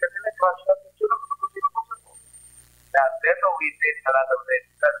yung teacher nila, crush na teacher na gusto mo. That's how we did a lot of this.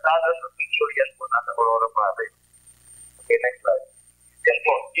 That's the picture yan po nasa Aurora Province. Okay, next slide. Yan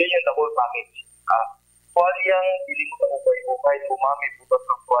po, yun yung the whole package. Tuwalyang, hindi mo na ukay, umamit, butas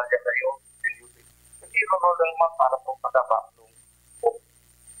ng tuwalya kayo, kasi ano lang man para po padapa nung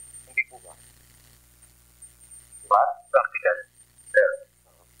hindi po ba? Diba? Practical. There.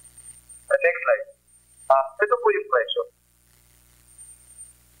 Next slide. Ito po yung presyo.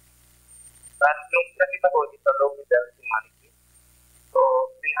 At yung nakita ko, it's a low fidelity mannequin. So,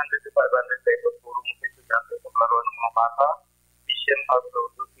 300 to 500 pesos puro mo sa estudyante kung laro ng mga bata. Teach them how to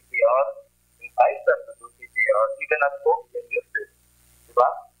do CPR, entice them to do CPR, even at home, you can use this. Diba?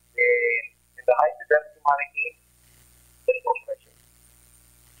 And the high fidelity mannequin, then compression.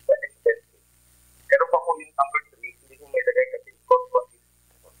 That is expensive. Pero pa po yung number 3, hindi ko may lagay kasi cost what is.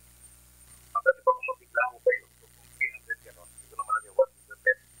 Kasi pag mabigla mo kayo, kung 300 gano'n, hindi ko na malagay what is the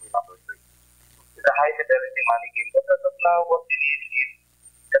best with number 3. With the high fidelity mannequin, but as of now, what it is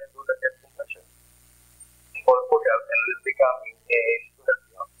just do the test compression. For help and will become a to help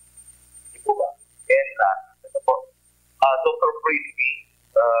you out. Hindi po ba? And ito po, Dr. Frisbee,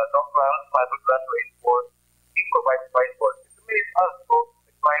 Doctoral fiberglass reinforced, he provides whiteboard. It made also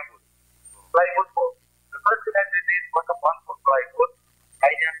plywood. Plywood po. The first thing I did is was a bunch of plywood.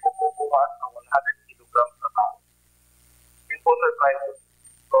 Kaya ko kukuha ng 100 kilograms na tao. Imported plywood.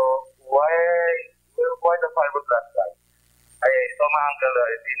 So, why the fiberglass guys? Ay, so mahanggal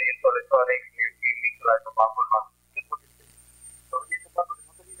in electronics, you make like a bubble one. So, dito pa ito.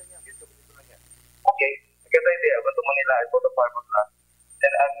 Dito lang yan. Okay. I get the idea. Ganito Manila, I bought a fiberglass.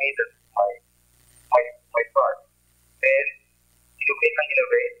 Then I made it my part. Then, innovate and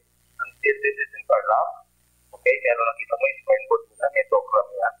innovate until this is in Carla. Okay, meron nakita mo yung spineboard nila, may dogram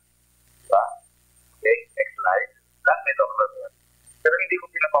yan. Diba? Okay, next slide. Lahat may dogram yan. Pero hindi ko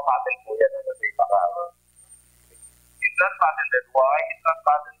pinapapatent po yan kasi baka it's not patented. Why? It's not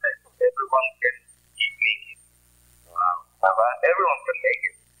patented so everyone can make it. Diba? Everyone can make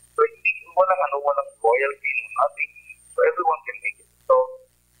it. So, hindi walang royalty, nothing. So, everyone can make it. So,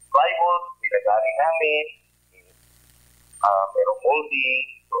 plywood, nilagari namin, merong molding,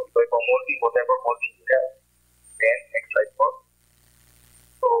 so iba-ibang molding, whatever molding you have. Then, next slide po.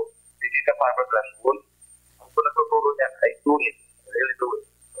 So, this is a fiberglass wool. Ang po natuturo niya, I do it. I really do it.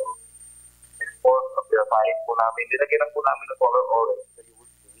 So, next po, pag-verify po namin, nilagyan po namin ng color orange, so you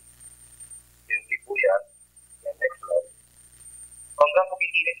will see. Hindi po yan. Yan, next slide. Hanggang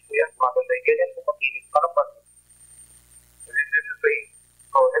kumikinis po yan, maganda yung ganyan po makinis, para pa. This is the same.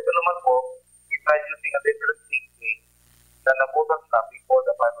 So, ito naman po, we tried using a different technique na nabutas na before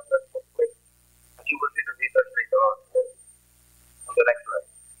the fiberglass was placed. As you will see the data later on the next slide.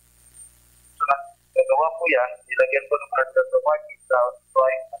 So, nagawa po yan, nilagyan ko ng hardware sa white is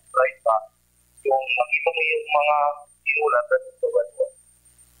bright pa. Yung makita mo yung mga sinulat at ito wet.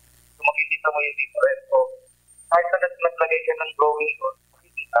 So, makikita mo yung difference. So, kahit na naglagay ka ng drawing doon,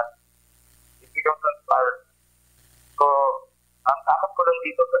 makikita. It becomes transparent. So, ang takot ko lang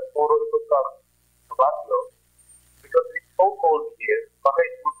dito sa puro ito sa Baguio, because it's so cold here, baka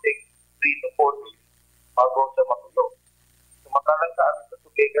it would take 3 to 4 days bago siya magulo. Sumantalang sa amin sa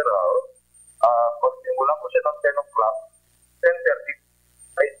Tuguegarao, pag simulan ko siya ng 10 o'clock, 10:30,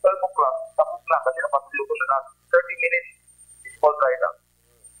 ay 12 o'clock, tapos na kasi napatuloy ko na lang. 30 minutes, it's all dried up.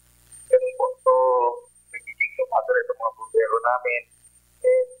 Ganun po. So, nagiging sa mother itong mga bumbero namin,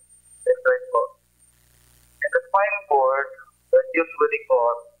 and that's right po. And the spine board, that usually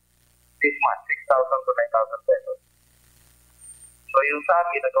cost this much, 6,000 to 9,000 pesos. So, yung sa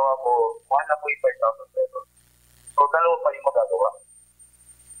akin, nagawa ko, 1.5,000 pesos. So, dalawa pa yung magagawa.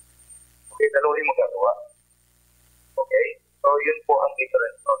 Okay, dalawa yung magagawa. Okay? So, yun po ang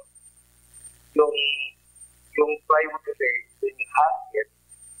difference. No? Yung plywood kasi, yung half it,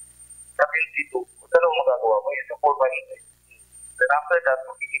 72, dalawa magagawa mo. Yung support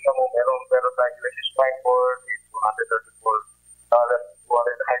makikita mo, meron tayong electric spine is $134,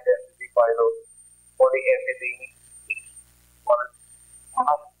 $200 high density pylon, polyethylene is $100.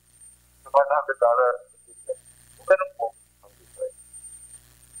 So, ganun po ang difference.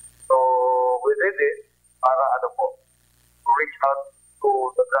 So, we did it para to reach out to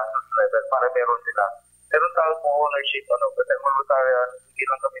the grassroots level para meron sila. Meron tayong ownership, kasi hindi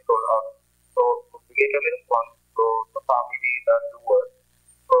lang kami toll out. So, magbigay kami ng funds to the family that do work.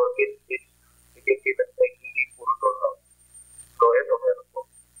 So, it's give and take, hindi puro toll out. So, ito meron po.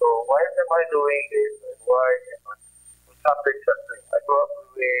 So, why am I doing this? And why am I? Something such. I grew up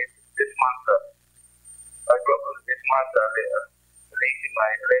with this mantra. Lazy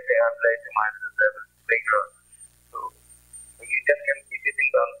mind, the devil's playground. So, you just can be sitting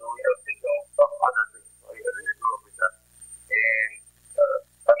down thinking of other things. So, I really grew up with that. And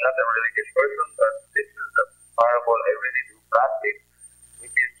I'm not a religious person, but this is the parable I really do practice,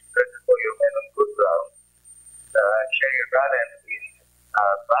 which is present for your men on good ground. Share your talent in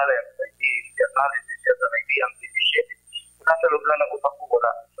talent, ideas, the analysis, just an idea, and initiative. Nasa loob lang ng utak ko,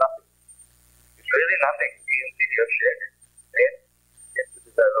 wala. Nothing. It's really nothing. Until you share it, then get to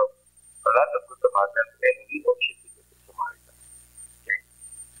develop a lot of good Samaritans, and we all should be good Samaritans. Okay?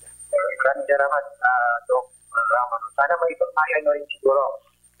 Maraming salamat, Doc Ramon. Sana maipagmayan rin siguro,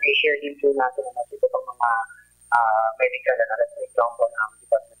 may share din po natin na ito pang mga medical na for example, ang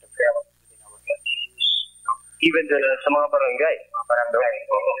Department of Health, our LGUs, Even sa mga barangay.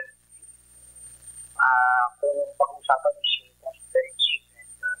 Kung pag-usapan is yung cost very cheap and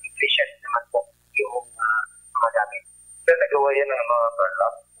efficient naman po yung mga gamit. Kaya nagawa yan ng mga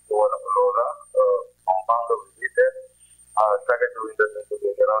Tarlac, nagawa ng Aurora, Pampanga, Visite, started doing that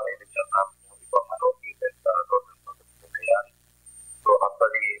together on election namin yung ibang manotited sa road ng pagkakayan. So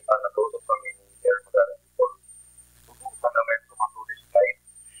actually, nag-usap kami ni Mayor Magalang People. Tutusan namin sa mga tourist guide.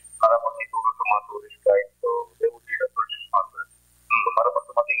 Para pag may turo sa mga tourist guide, so they would be the first responder. So para pag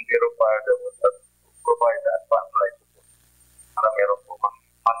tumating Bureau of Fire, they would provide the advanced life support. Para meron po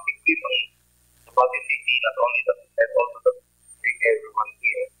mag-equip ang body city, not only the and also the everyone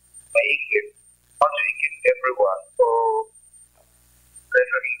here. May equip. Once you equip everyone, so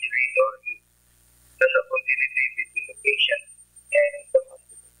pressure injuries or there's a continuity between the patient and the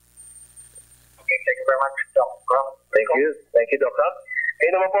hospital. Okay, thank you very much, Doc. Thank you, Doc.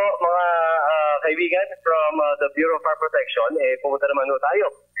 Ngayon naman po, mga kaibigan from the Bureau of Fire Protection, pumunta naman tayo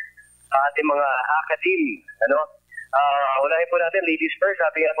sa ating mga academe. Unahin po natin, ladies first,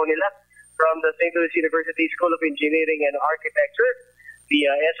 sabi nga po nila, from the St. Louis University School of Engineering and Architecture, the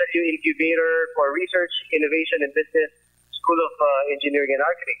SLU Incubator for Research, Innovation, and Business School of Engineering and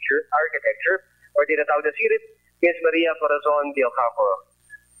Architecture, or tinatawag na SIRIP, Ms. Maria Corazon de Ocampo.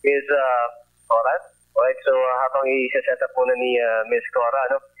 Ms. Cora, right, so habang i-set up muna ni Ms.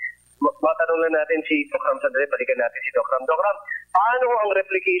 Cora, matanong lang natin si Doc Ram sandali, balikan natin si Doc Ram. Doc Ram, paano ang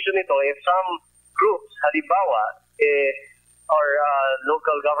replication nito if some groups, halimbawa, or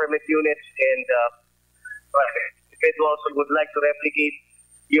local government units and private individuals would like to replicate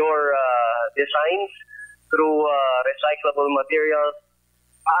your designs through recyclable materials,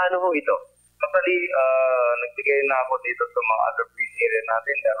 paano ho ito? Actually, nagbigay na ako dito sa mga other breed area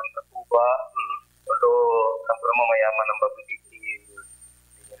natin, meron sa Tuba, although siyempre mamayaman ng Babititi,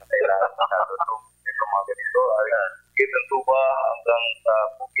 hindi na kailangan masyado ito mga ganito. Kitang Tuba hanggang sa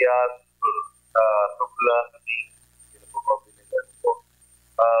Pugyat, sa Tugla, hindi na po pabiligan po.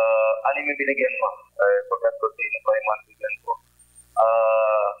 Anim yung binigyan mo? Pagkat ko sino pa yung manbigyan ko.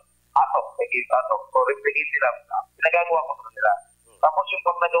 Atok, nag-give atok. So, replicate nila. Pinagagawa ko sa nila. Tapos yung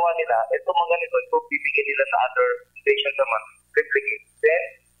pag nagawa nila, ito mga ganito, ito bibigyan nila sa other station naman. Replicate. Then,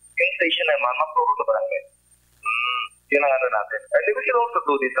 yung station naman, magturo sa barangay. Yun ang natin. And we can also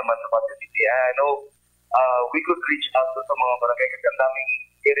do this naman sa Pasig City. I know we could reach out to sa mga barangay kasi ang daming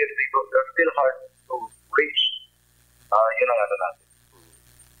areas dito, they're still hard to reach. Yun ang natin.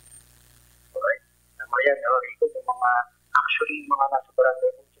 Alright. Mayan, Rico, yung mga, actually, mga nasa barangay,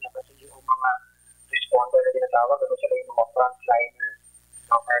 kung sila kasi yung mga responder na tinatawag, sila yung mga frontliner.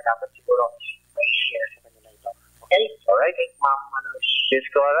 Kaya dapat siguro may share sa kanila ito. Okay? Alright. Ma'am, Ms.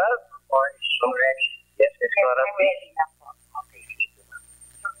 Cora? Or is she ready? Yes, Ms. Cora. I'm ready na po. Okay, sige po.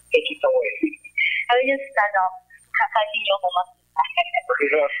 Take it away. I will just stand up. Continue ko makita.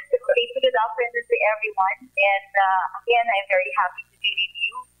 Okay, so good afternoon to everyone. And again, I'm very happy to be with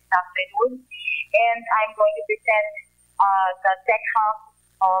you this afternoon. And I'm going to present the tech hub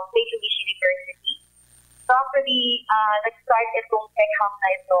of St. Louis University. So actually, nag-start itong tech hub na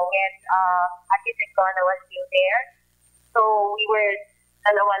ito when Architect Cora was still there. So we were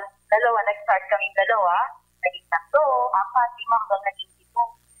dalawa, nag-start kaming dalawa, naging 3, 4, 5, hanggang naging 7.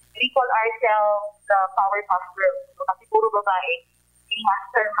 we call ourselves the Powerpuff Girls. So, kasi puro babae, yung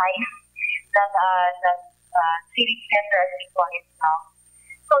mastermind ng Civic Center as we call it now.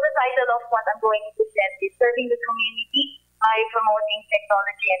 So the title of what I'm going to present is Serving the Community by Promoting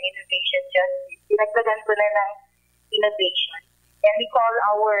Technology and Innovation Justice. Dinagdagan ko na ng innovation. And we call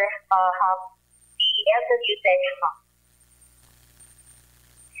our hub the SLU Tech Hub.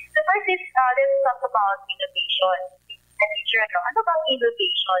 So first is, let's talk about innovation. Ano about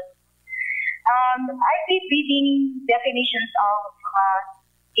innovation? I've been reading definitions of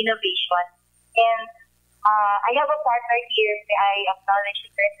innovation. And I have a partner here. I acknowledge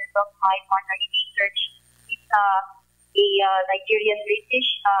the presence of my partner in research. He's a Nigerian British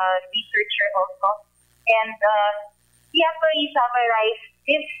researcher also. And he actually summarized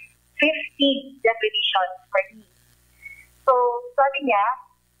 15 definitions for me. So, sabi niya,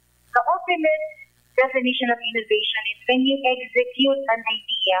 the ultimate definition of innovation is when you execute an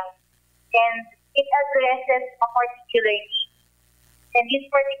idea and it addresses a particular need. And this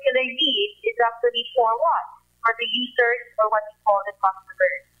particular need is actually for what? For the users or what we call the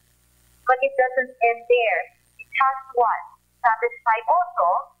customers. But it doesn't end there. It has to what? Satisfy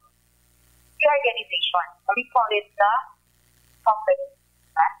also the organization. Or we call it the company.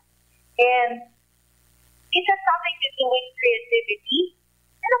 Right? And this has something to do with creativity.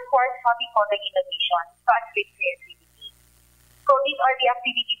 And of course, what we call the innovation starts with creativity. So these are the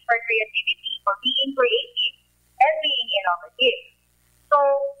activities for creativity, for being creative and being innovative. So,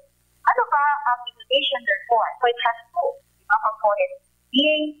 ano ba ang innovation therefore? So it has two components.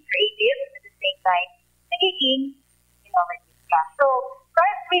 Being creative at the same time, nagiging innovative ka. So,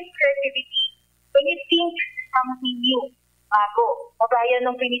 start with creativity. When you think something new, bago, o gaya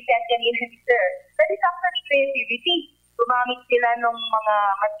nung pinisent kanina ni Sir, that is actually creativity. Gumamit sila ng mga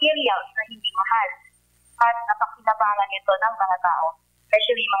materials na hindi mahal at napakinabangan ito ng mga tao,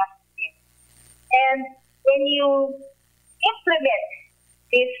 especially mga students. And when you implement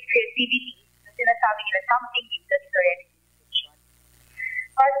this creativity, na sinasabi nila something new, that is already innovation.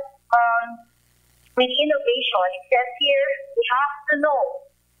 But with innovation, it says here, we have to know,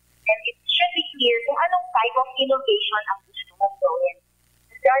 and it should be clear kung anong type of innovation ang gusto mong gawin.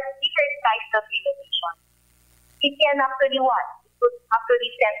 There are different types of innovation. It can actually what? It could actually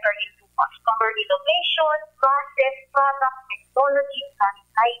center into customer innovation, process, product, technology,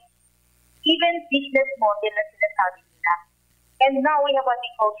 sanitize, even business model na sinasabi nila. And now we have what we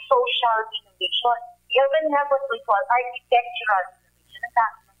call social innovation. We even have what we call architectural innovation. Ang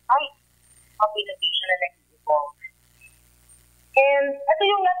dami ng type of innovation na nag-evolve. And ito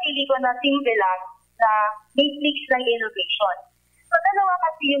yung napili ko na simple lang na matrix ng innovation. So dalawa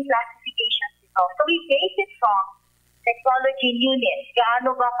kasi yung classifications ito. So we base it from technology newness.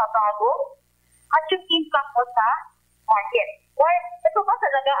 Gaano ba kabago? At yung impact mo sa market. Or ito ba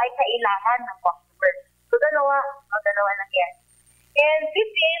talaga ay kailangan ng customer? So dalawa lang yan. And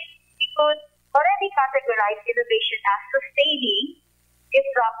with this, we could already categorize innovation as sustaining,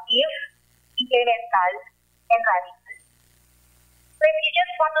 disruptive, incremental, and radical. So if you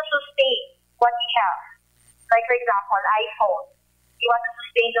just want to sustain what we have, like for example, iPhone, you want to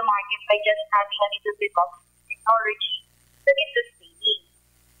sustain the market by just having a little bit of technology, that is sustaining.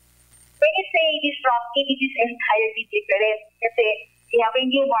 When you say disruptive, it is entirely different. Kasi you have a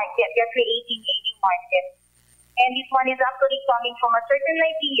new market, you're creating a new market. And this one is actually coming from a certain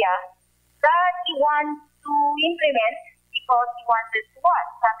idea that you want to implement because you wanted to what?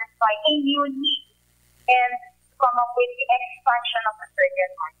 Satisfy a new need and come up with the expansion of a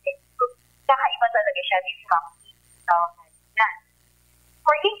certain market. So, kakaiba talaga siya, disruptive.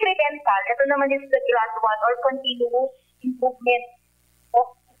 For incremental, ito naman is the gradual or continuous improvement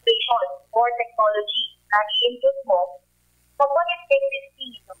of innovation or technology na i-input mo so what is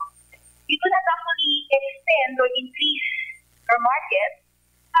existing in the market. You do not actually extend or increase your market,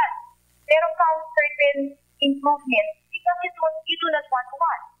 but meron kang certain improvements because you do not want to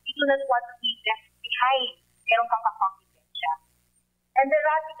what? You do not want to be left behind. Meron kang kakompetensya. And the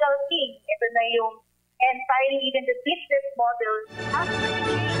radical thing, ito na yung entirely even the business model has to be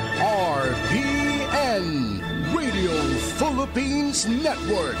changed. RPN Radio Philippines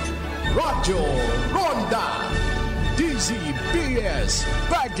Network Radyo Ronda DZBS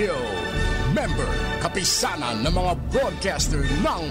Baguio Member Kapisanan ng mga broadcaster ng